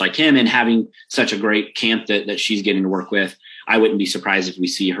great coach like him and having such a great camp that she's getting to work with, I wouldn't be surprised if we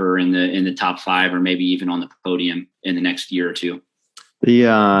see her in the top 5 or maybe even on the podium in the next year or two.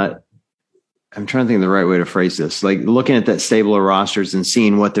 I'm trying to think of the right way to phrase this. Like looking at that stable of rosters and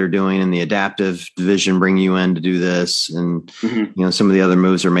seeing what they're doing in the adaptive division, bring you in to do this. And, some of the other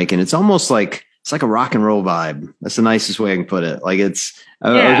moves they're making, it's almost like, it's like a rock and roll vibe. That's the nicest way I can put it. Like I was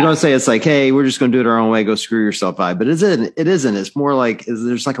going to say, it's like, hey, we're just going to do it our own way. Go screw yourself vibe. But it isn't. It's more like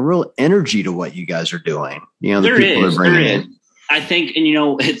there's like a real energy to what you guys are doing. The people are bringing in. I think, and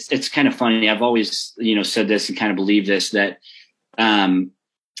it's kind of funny. I've always, said this and kind of believe this, that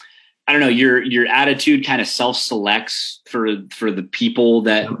I don't know, your attitude kind of self-selects for the people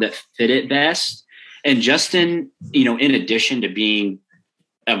that fit it best. And Justin, in addition to being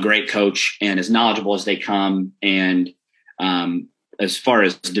a great coach and as knowledgeable as they come, and as far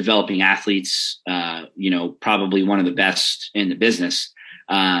as developing athletes, probably one of the best in the business.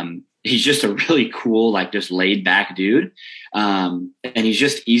 He's just a really cool, like just laid back dude. And he's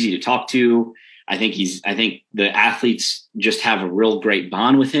just easy to talk to. I think the athletes just have a real great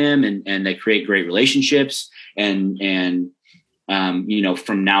bond with him, and they create great relationships. And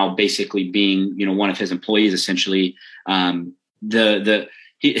from now basically being, one of his employees, essentially,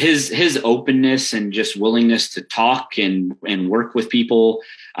 his openness and just willingness to talk and work with people.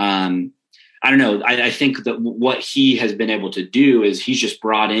 I don't know. I think that what he has been able to do is he's just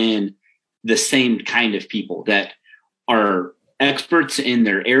brought in the same kind of people that are experts in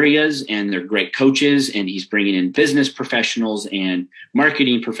their areas, and they're great coaches. And he's bringing in business professionals and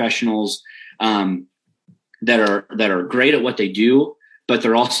marketing professionals that are great at what they do, but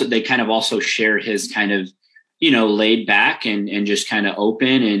they kind of also share his kind of, laid back and just kind of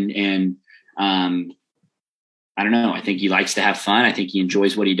open and I don't know. I think he likes to have fun. I think he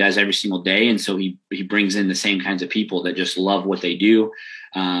enjoys what he does every single day. And so he brings in the same kinds of people that just love what they do.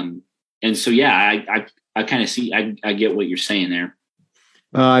 And so, yeah, I kind of see, I get what you're saying there.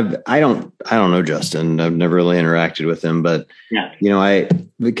 I don't know Justin. I've never really interacted with him, but yeah,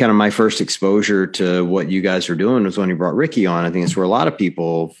 kind of my first exposure to what you guys are doing was when you brought Ricky on. I think it's where a lot of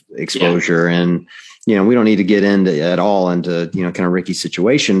people exposure, and we don't need to get into kind of Ricky's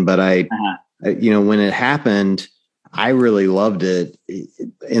situation, but I when it happened, I really loved it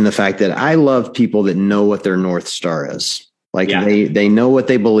in the fact that I love people that know what their North Star is. Like they know what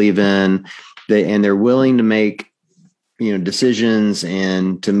they believe in, and they're willing to make decisions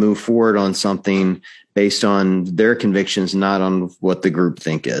and to move forward on something based on their convictions, not on what the group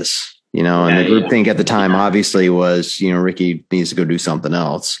think is, and the group think at the time obviously was, Ricky needs to go do something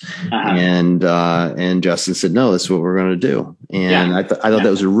else. And Justin said, no, that's what we're going to do. And I thought that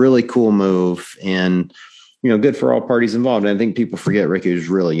was a really cool move, and, good for all parties involved. And I think people forget Ricky was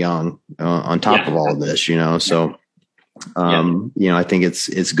really young on top of all of this, so I think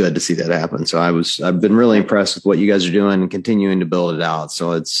it's good to see that happen. So I've been really impressed with what you guys are doing and continuing to build it out.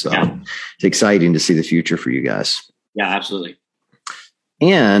 So it's exciting to see the future for you guys. Yeah, absolutely.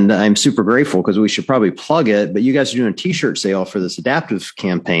 And I'm super grateful because we should probably plug it, but you guys are doing a t-shirt sale for this adaptive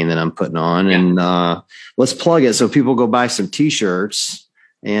campaign that I'm putting on, and let's plug it so people go buy some t-shirts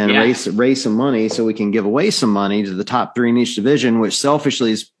and raise some money so we can give away some money to the top 3 in each division, which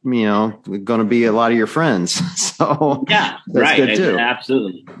selfishly is, going to be a lot of your friends. So that's good too.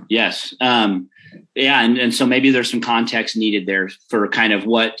 Absolutely. Yes. And so maybe there's some context needed there for kind of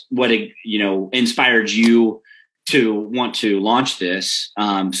what inspired you to want to launch this.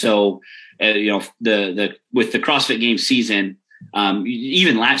 So with the CrossFit Games season,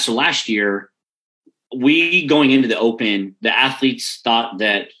 last year, we going into the Open, the athletes thought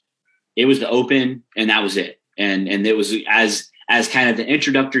that it was the Open and that was it. And it was as kind of the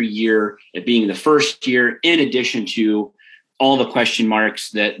introductory year, it being the first year, in addition to all the question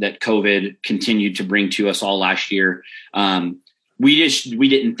marks that COVID continued to bring to us all last year. We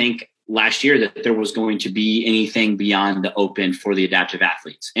didn't think last year that there was going to be anything beyond the Open for the adaptive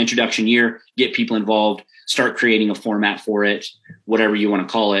athletes. Introduction year, get people involved, start creating a format for it, whatever you want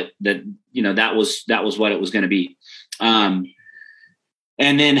to call it, that was what it was going to be. And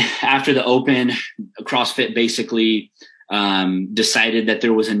then after the Open, CrossFit basically decided that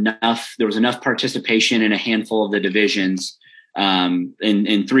there was enough participation in a handful of the divisions,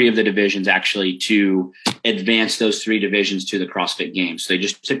 in 3 of the divisions actually, to advance those 3 divisions to the CrossFit Games. So they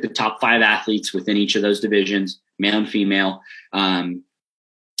just took the top 5 athletes within each of those divisions, male and female, from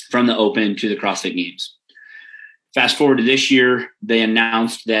the Open to the CrossFit Games. Fast forward to this year, they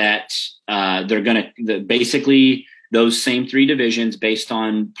announced that they're going to basically those same 3 divisions based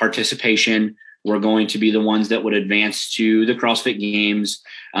on participation were going to be the ones that would advance to the CrossFit Games.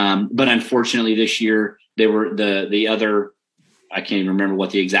 But unfortunately this year, they were the other, I can't even remember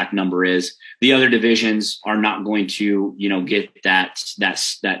what the exact number is. The other divisions are not going to, get that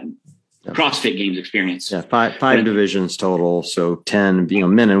CrossFit Games experience. Yeah, five divisions total. So 10,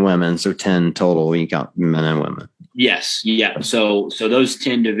 men and women. So 10 total. You got men and women. Yes. Yeah. So those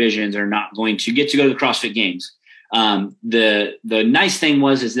 10 divisions are not going to get to go to the CrossFit Games. The nice thing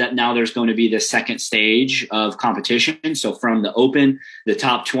is that now there's going to be the second stage of competition. So from the Open, the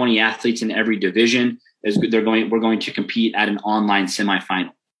top 20 athletes in every division we're going to compete at an online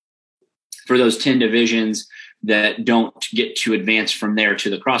semifinal. For those 10 divisions that don't get to advance from there to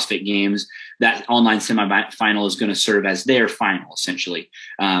the CrossFit Games, that online semifinal is going to serve as their final, essentially.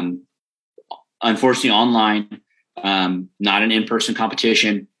 unfortunately online, not an in-person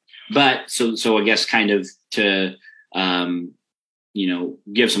competition, but so I guess kind of to,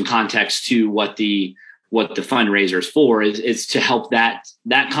 give some context to what the fundraiser is for is to help that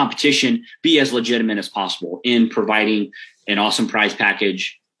competition be as legitimate as possible in providing an awesome prize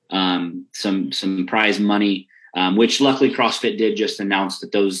package, some prize money, which luckily CrossFit did just announce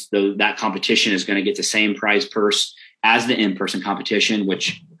that that competition is going to get the same prize purse as the in-person competition,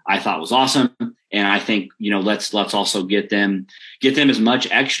 which I thought was awesome. And I think, let's also get them as much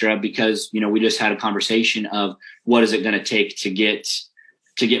extra, because, we just had a conversation of what is it going to take to get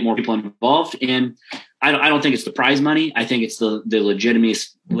more people involved. And I don't think it's the prize money. I think it's the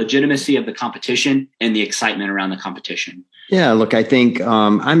legitimacy of the competition and the excitement around the competition. Yeah, look, I think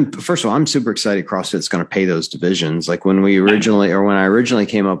I'm super excited CrossFit's going to pay those divisions. Like when I originally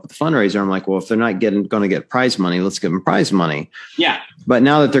came up with the fundraiser, I'm like, well, if they're not going to get prize money, let's give them prize money. Yeah. But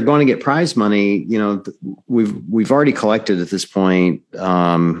now that they're going to get prize money, we've already collected at this point.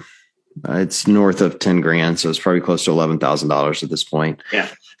 It's north of 10 grand. So it's probably close to $11,000 at this point. Yeah.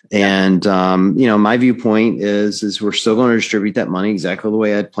 And, my viewpoint is we're still going to distribute that money exactly the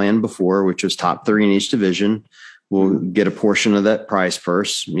way I'd planned before, which was top 3 in each division. We'll get a portion of that prize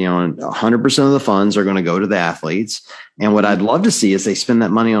purse, and 100% of the funds are going to go to the athletes. And what I'd love to see is they spend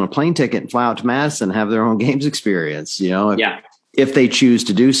that money on a plane ticket and fly out to Madison and have their own games experience, if they choose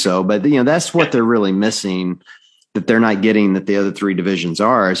to do so. But, that's what they're really missing, that they're not getting, that the other 3 divisions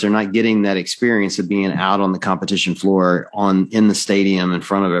are, is they're not getting that experience of being out on the competition floor in the stadium in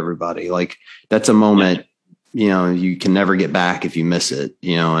front of everybody. Like that's a moment, you can never get back if you miss it,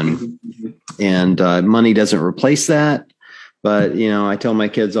 and money doesn't replace that. But, I tell my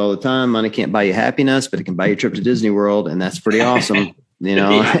kids all the time, money can't buy you happiness, but it can buy you a trip to Disney World. And that's pretty awesome,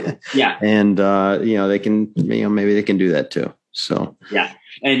 Yeah. And, they can, maybe they can do that too. So, yeah.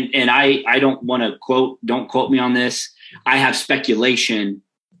 And I don't want to don't quote me on this. I have speculation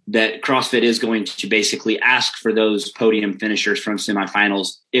that CrossFit is going to basically ask for those podium finishers from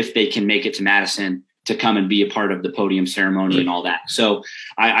semifinals, if they can make it to Madison, to come and be a part of the podium ceremony and all that. So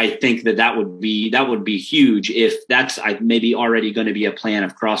I think that would be huge if that's maybe already going to be a plan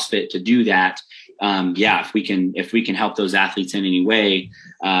of CrossFit to do that. If we can help those athletes in any way.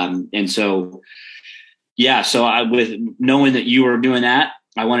 So with knowing that you were doing that,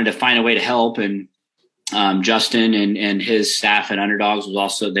 I wanted to find a way to help. And Justin and his staff at Underdogs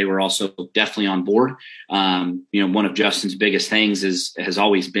they were also definitely on board. One of Justin's biggest things has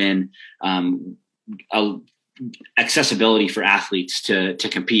always been accessibility for athletes to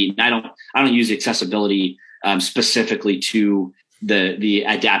compete. And I don't use accessibility specifically to the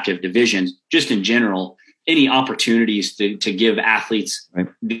adaptive divisions, just in general. Any opportunities to give athletes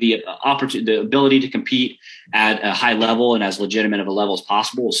the ability to compete at a high level and as legitimate of a level as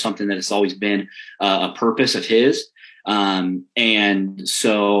possible is something that has always been a purpose of his. And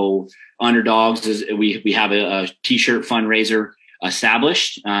so Underdogs we have a t-shirt fundraiser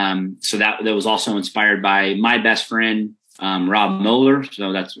established. So that was also inspired by my best friend, Rob Moeller.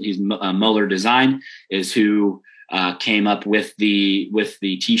 So he's Moeller Design is who came up with the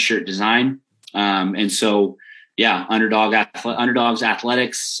t-shirt design. And so, Underdogs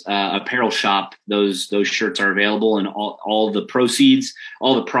Athletics apparel shop. Those shirts are available, and all the proceeds,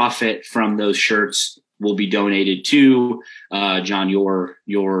 all the profit from those shirts will be donated to John, your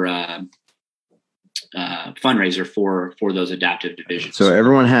fundraiser for those adaptive divisions. So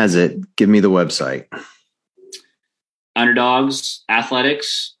everyone has it. Give me the website.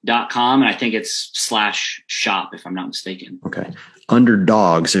 UnderdogsAthletics.com. And I think it's /shop, if I'm not mistaken. Okay.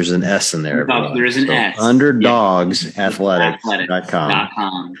 Underdogs. There's an S in there. There is an S.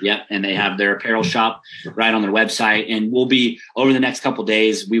 UnderdogsAthletics.com. Yep. And they have their apparel shop right on their website. And we'll be, over the next couple of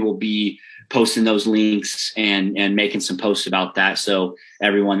days, we will be posting those links and making some posts about that. So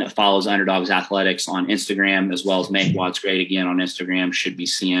everyone that follows Underdogs Athletics on Instagram, as well as Make Watts Great Again on Instagram, should be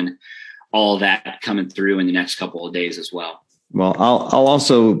seeing all that coming through in the next couple of days as well. Well, I'll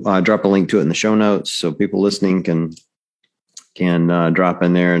also drop a link to it in the show notes, so people listening can drop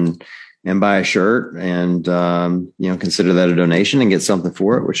in there and buy a shirt and consider that a donation and get something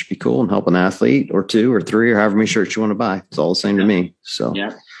for it, which would be cool, and help an athlete or 2 or 3 or however many shirts you want to buy. It's all the same to me. So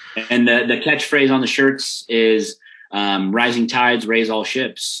yeah. And the catchphrase on the shirts is rising tides raise all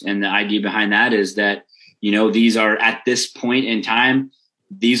ships. And the idea behind that is that, these are, at this point in time,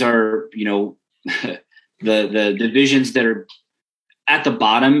 these are, the divisions that are at the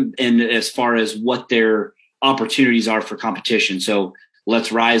bottom, and as far as what their opportunities are for competition. So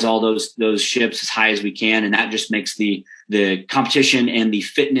let's rise all those ships as high as we can. And that just makes the the competition and the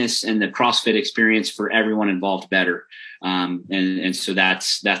fitness and the CrossFit experience for everyone involved better. And so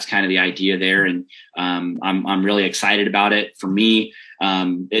that's kind of the idea there. And I'm really excited about it. For me,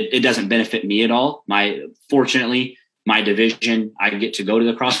 it doesn't benefit me at all. Fortunately, my division, I get to go to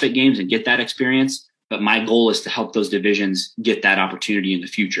the CrossFit Games and get that experience. But my goal is to help those divisions get that opportunity in the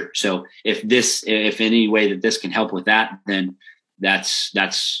future. So if any way that this can help with that, then that's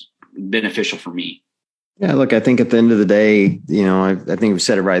beneficial for me. Yeah, look, I think at the end of the day, I think we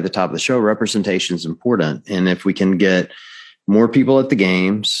said it right at the top of the show, representation is important. And if we can get more people at the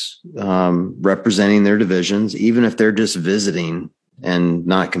games representing their divisions, even if they're just visiting and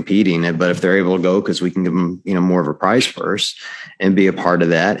not competing, but if they're able to go, because we can give them, more of a prize purse and be a part of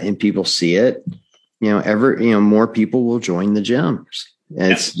that, and people see it, more people will join the gyms.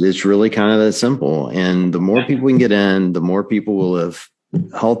 It's really kind of that simple. And the more people we can get in, the more people will live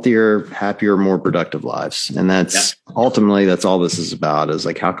healthier, happier, more productive lives. And that's ultimately, that's all this is about, is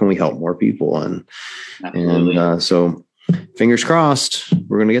like, how can we help more people? And so fingers crossed,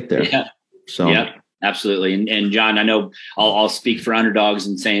 we're going to get there. Yeah. So yeah, absolutely. And John, I know I'll speak for Underdogs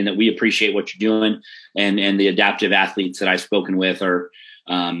in saying that we appreciate what you're doing, and the adaptive athletes that I've spoken with are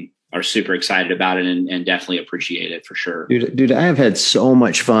super excited about it and definitely appreciate it for sure. Dude, I have had so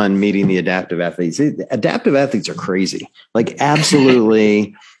much fun meeting the adaptive athletes. Adaptive athletes are crazy. Like,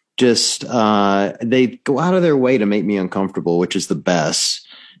 absolutely just, they go out of their way to make me uncomfortable, which is the best.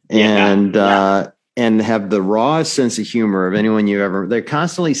 And have the rawest sense of humor of anyone they're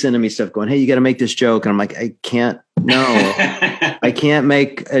constantly sending me stuff going, hey, you got to make this joke. And I'm like, I can't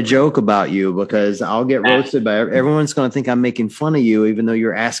make a joke about you because I'll get roasted by everyone's going to think I'm making fun of you, even though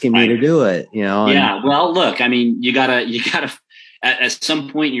you're asking me to do it, Yeah. Well, look, I mean, you gotta at some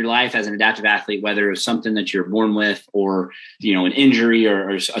point in your life as an adaptive athlete, whether it's something that you're born with or, an injury or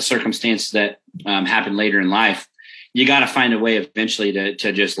a circumstance that happened later in life, you got to find a way eventually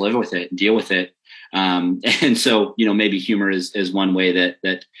to just live with it and deal with it. And so, maybe humor is one way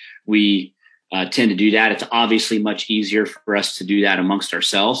that we tend to do that. It's obviously much easier for us to do that amongst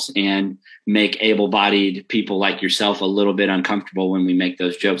ourselves and make able-bodied people like yourself a little bit uncomfortable when we make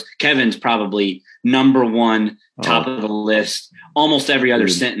those jokes. Kevin's probably number one, top of the list. Almost every other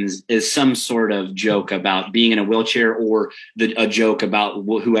sentence is some sort of joke about being in a wheelchair or a joke about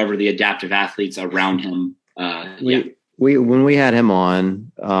whoever the adaptive athletes around him. When we had him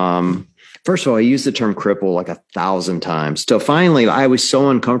on, first of all, I used the term cripple like 1,000 times. So finally, I was so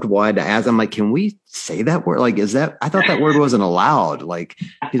uncomfortable. I had to ask him, like, can we say that word? Like, I thought that word wasn't allowed. Like,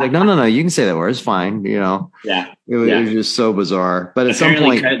 he's like, no, you can say that word. It's fine. It was just so bizarre. But at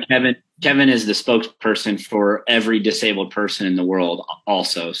Apparently, some point, Kevin is the spokesperson for every disabled person in the world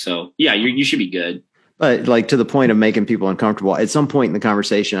also. So yeah, you should be good. But like, to the point of making people uncomfortable, at some point in the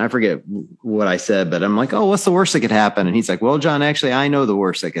conversation, I forget what I said, but I'm like, oh, what's the worst that could happen? And he's like, well, John, actually, I know the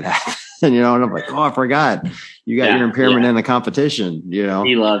worst that could happen. And I'm like, oh, I forgot. You got your impairment in the competition,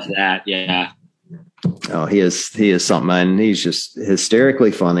 He loves that. Yeah. Oh, he is something. And he's just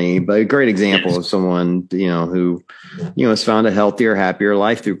hysterically funny, but a great example of someone, who, has found a healthier, happier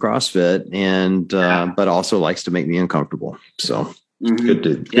life through CrossFit and, but also likes to make me uncomfortable. So. Mm-hmm. Good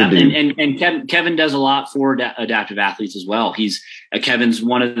dude. And Kevin does a lot for adaptive athletes as well. Kevin's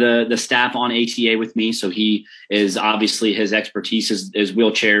one of the staff on ATA with me. So he is obviously, his expertise is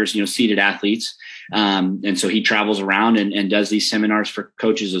wheelchairs, seated athletes. And so he travels around and does these seminars for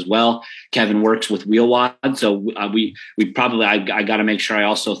coaches as well. Kevin works with WheelWOD. So we probably, I got to make sure I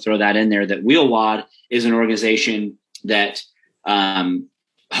also throw that in there, that WheelWOD is an organization that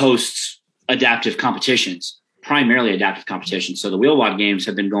hosts adaptive competitions. Primarily adaptive competition. So the WheelWOD games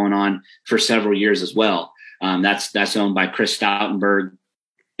have been going on for several years as well. That's owned by Chris Stoutenberg,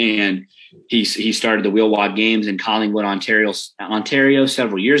 and he started the WheelWOD games in Collingwood, Ontario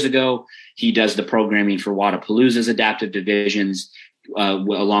several years ago. He does the programming for Wodapalooza's adaptive divisions,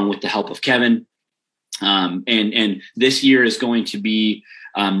 along with the help of Kevin. And this year is going to be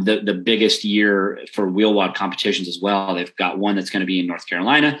the biggest year for WheelWOD competitions as well. They've got one that's going to be in North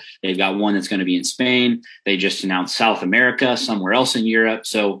Carolina. They've got one that's going to be in Spain. They just announced South America, somewhere else in Europe.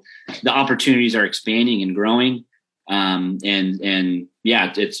 So the opportunities are expanding and growing.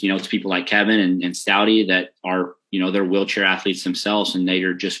 It's people like Kevin and Stouty that are, they're wheelchair athletes themselves, and they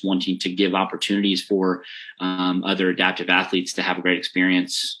are just wanting to give opportunities for other adaptive athletes to have a great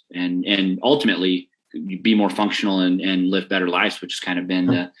experience and ultimately be more functional and live better lives, which has kind of been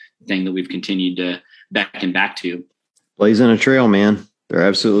the thing that we've continued to beckon back to. Blazing a trail, man. They're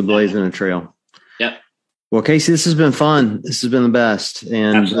absolutely blazing a trail. Yep. Well, Casey, this has been fun. This has been the best.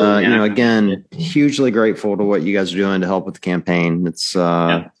 And, again, hugely grateful to what you guys are doing to help with the campaign. It's,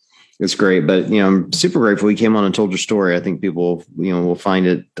 It's great, but I'm super grateful you came on and told your story. I think people, will find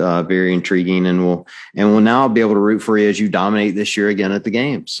it very intriguing, and will now be able to root for you as you dominate this year again at the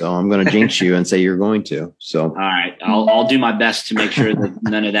games. So I'm going to jinx you and say you're going to. So all right, I'll do my best to make sure that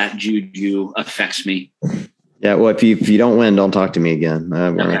none of that juju affects me. Yeah, well, if you don't win, don't talk to me again.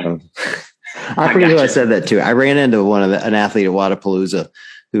 Okay. I forget who I said that to. I ran into an athlete at Wadapalooza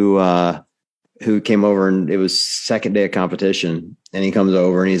who came over, and it was second day of competition, and he comes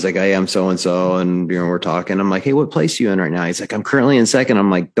over and he's like, "Hey, I'm so-and-so." And, we're talking. I'm like, "Hey, what place are you in right now?" He's like, "I'm currently in second." I'm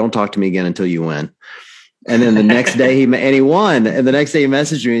like, "Don't talk to me again until you win." And then the next day he won. And the next day he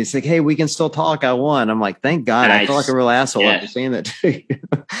messaged me. He's like, "Hey, we can still talk. I won." I'm like, "Thank God." Nice. I feel like a real asshole after saying that to you.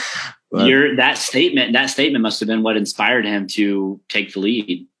 But, that statement must have been what inspired him to take the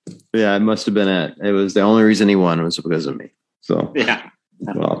lead. Yeah, it must have been it. It was the only reason he won was because of me. So yeah.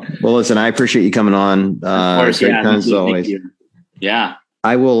 Well, listen, I appreciate you coming on. Of course, great times as always. Yeah.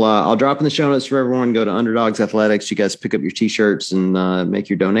 I will. I'll drop in the show notes for everyone. Go to Underdogs Athletics. You guys pick up your T-shirts and make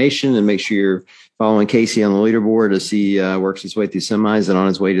your donation, and make sure you're following Casey on the leaderboard as he works his way through semis and on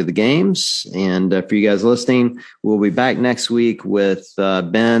his way to the games. And for you guys listening, we'll be back next week with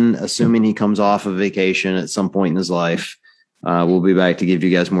Ben, assuming he comes off of vacation at some point in his life. We'll be back to give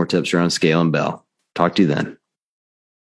you guys more tips around scale and bell. Talk to you then.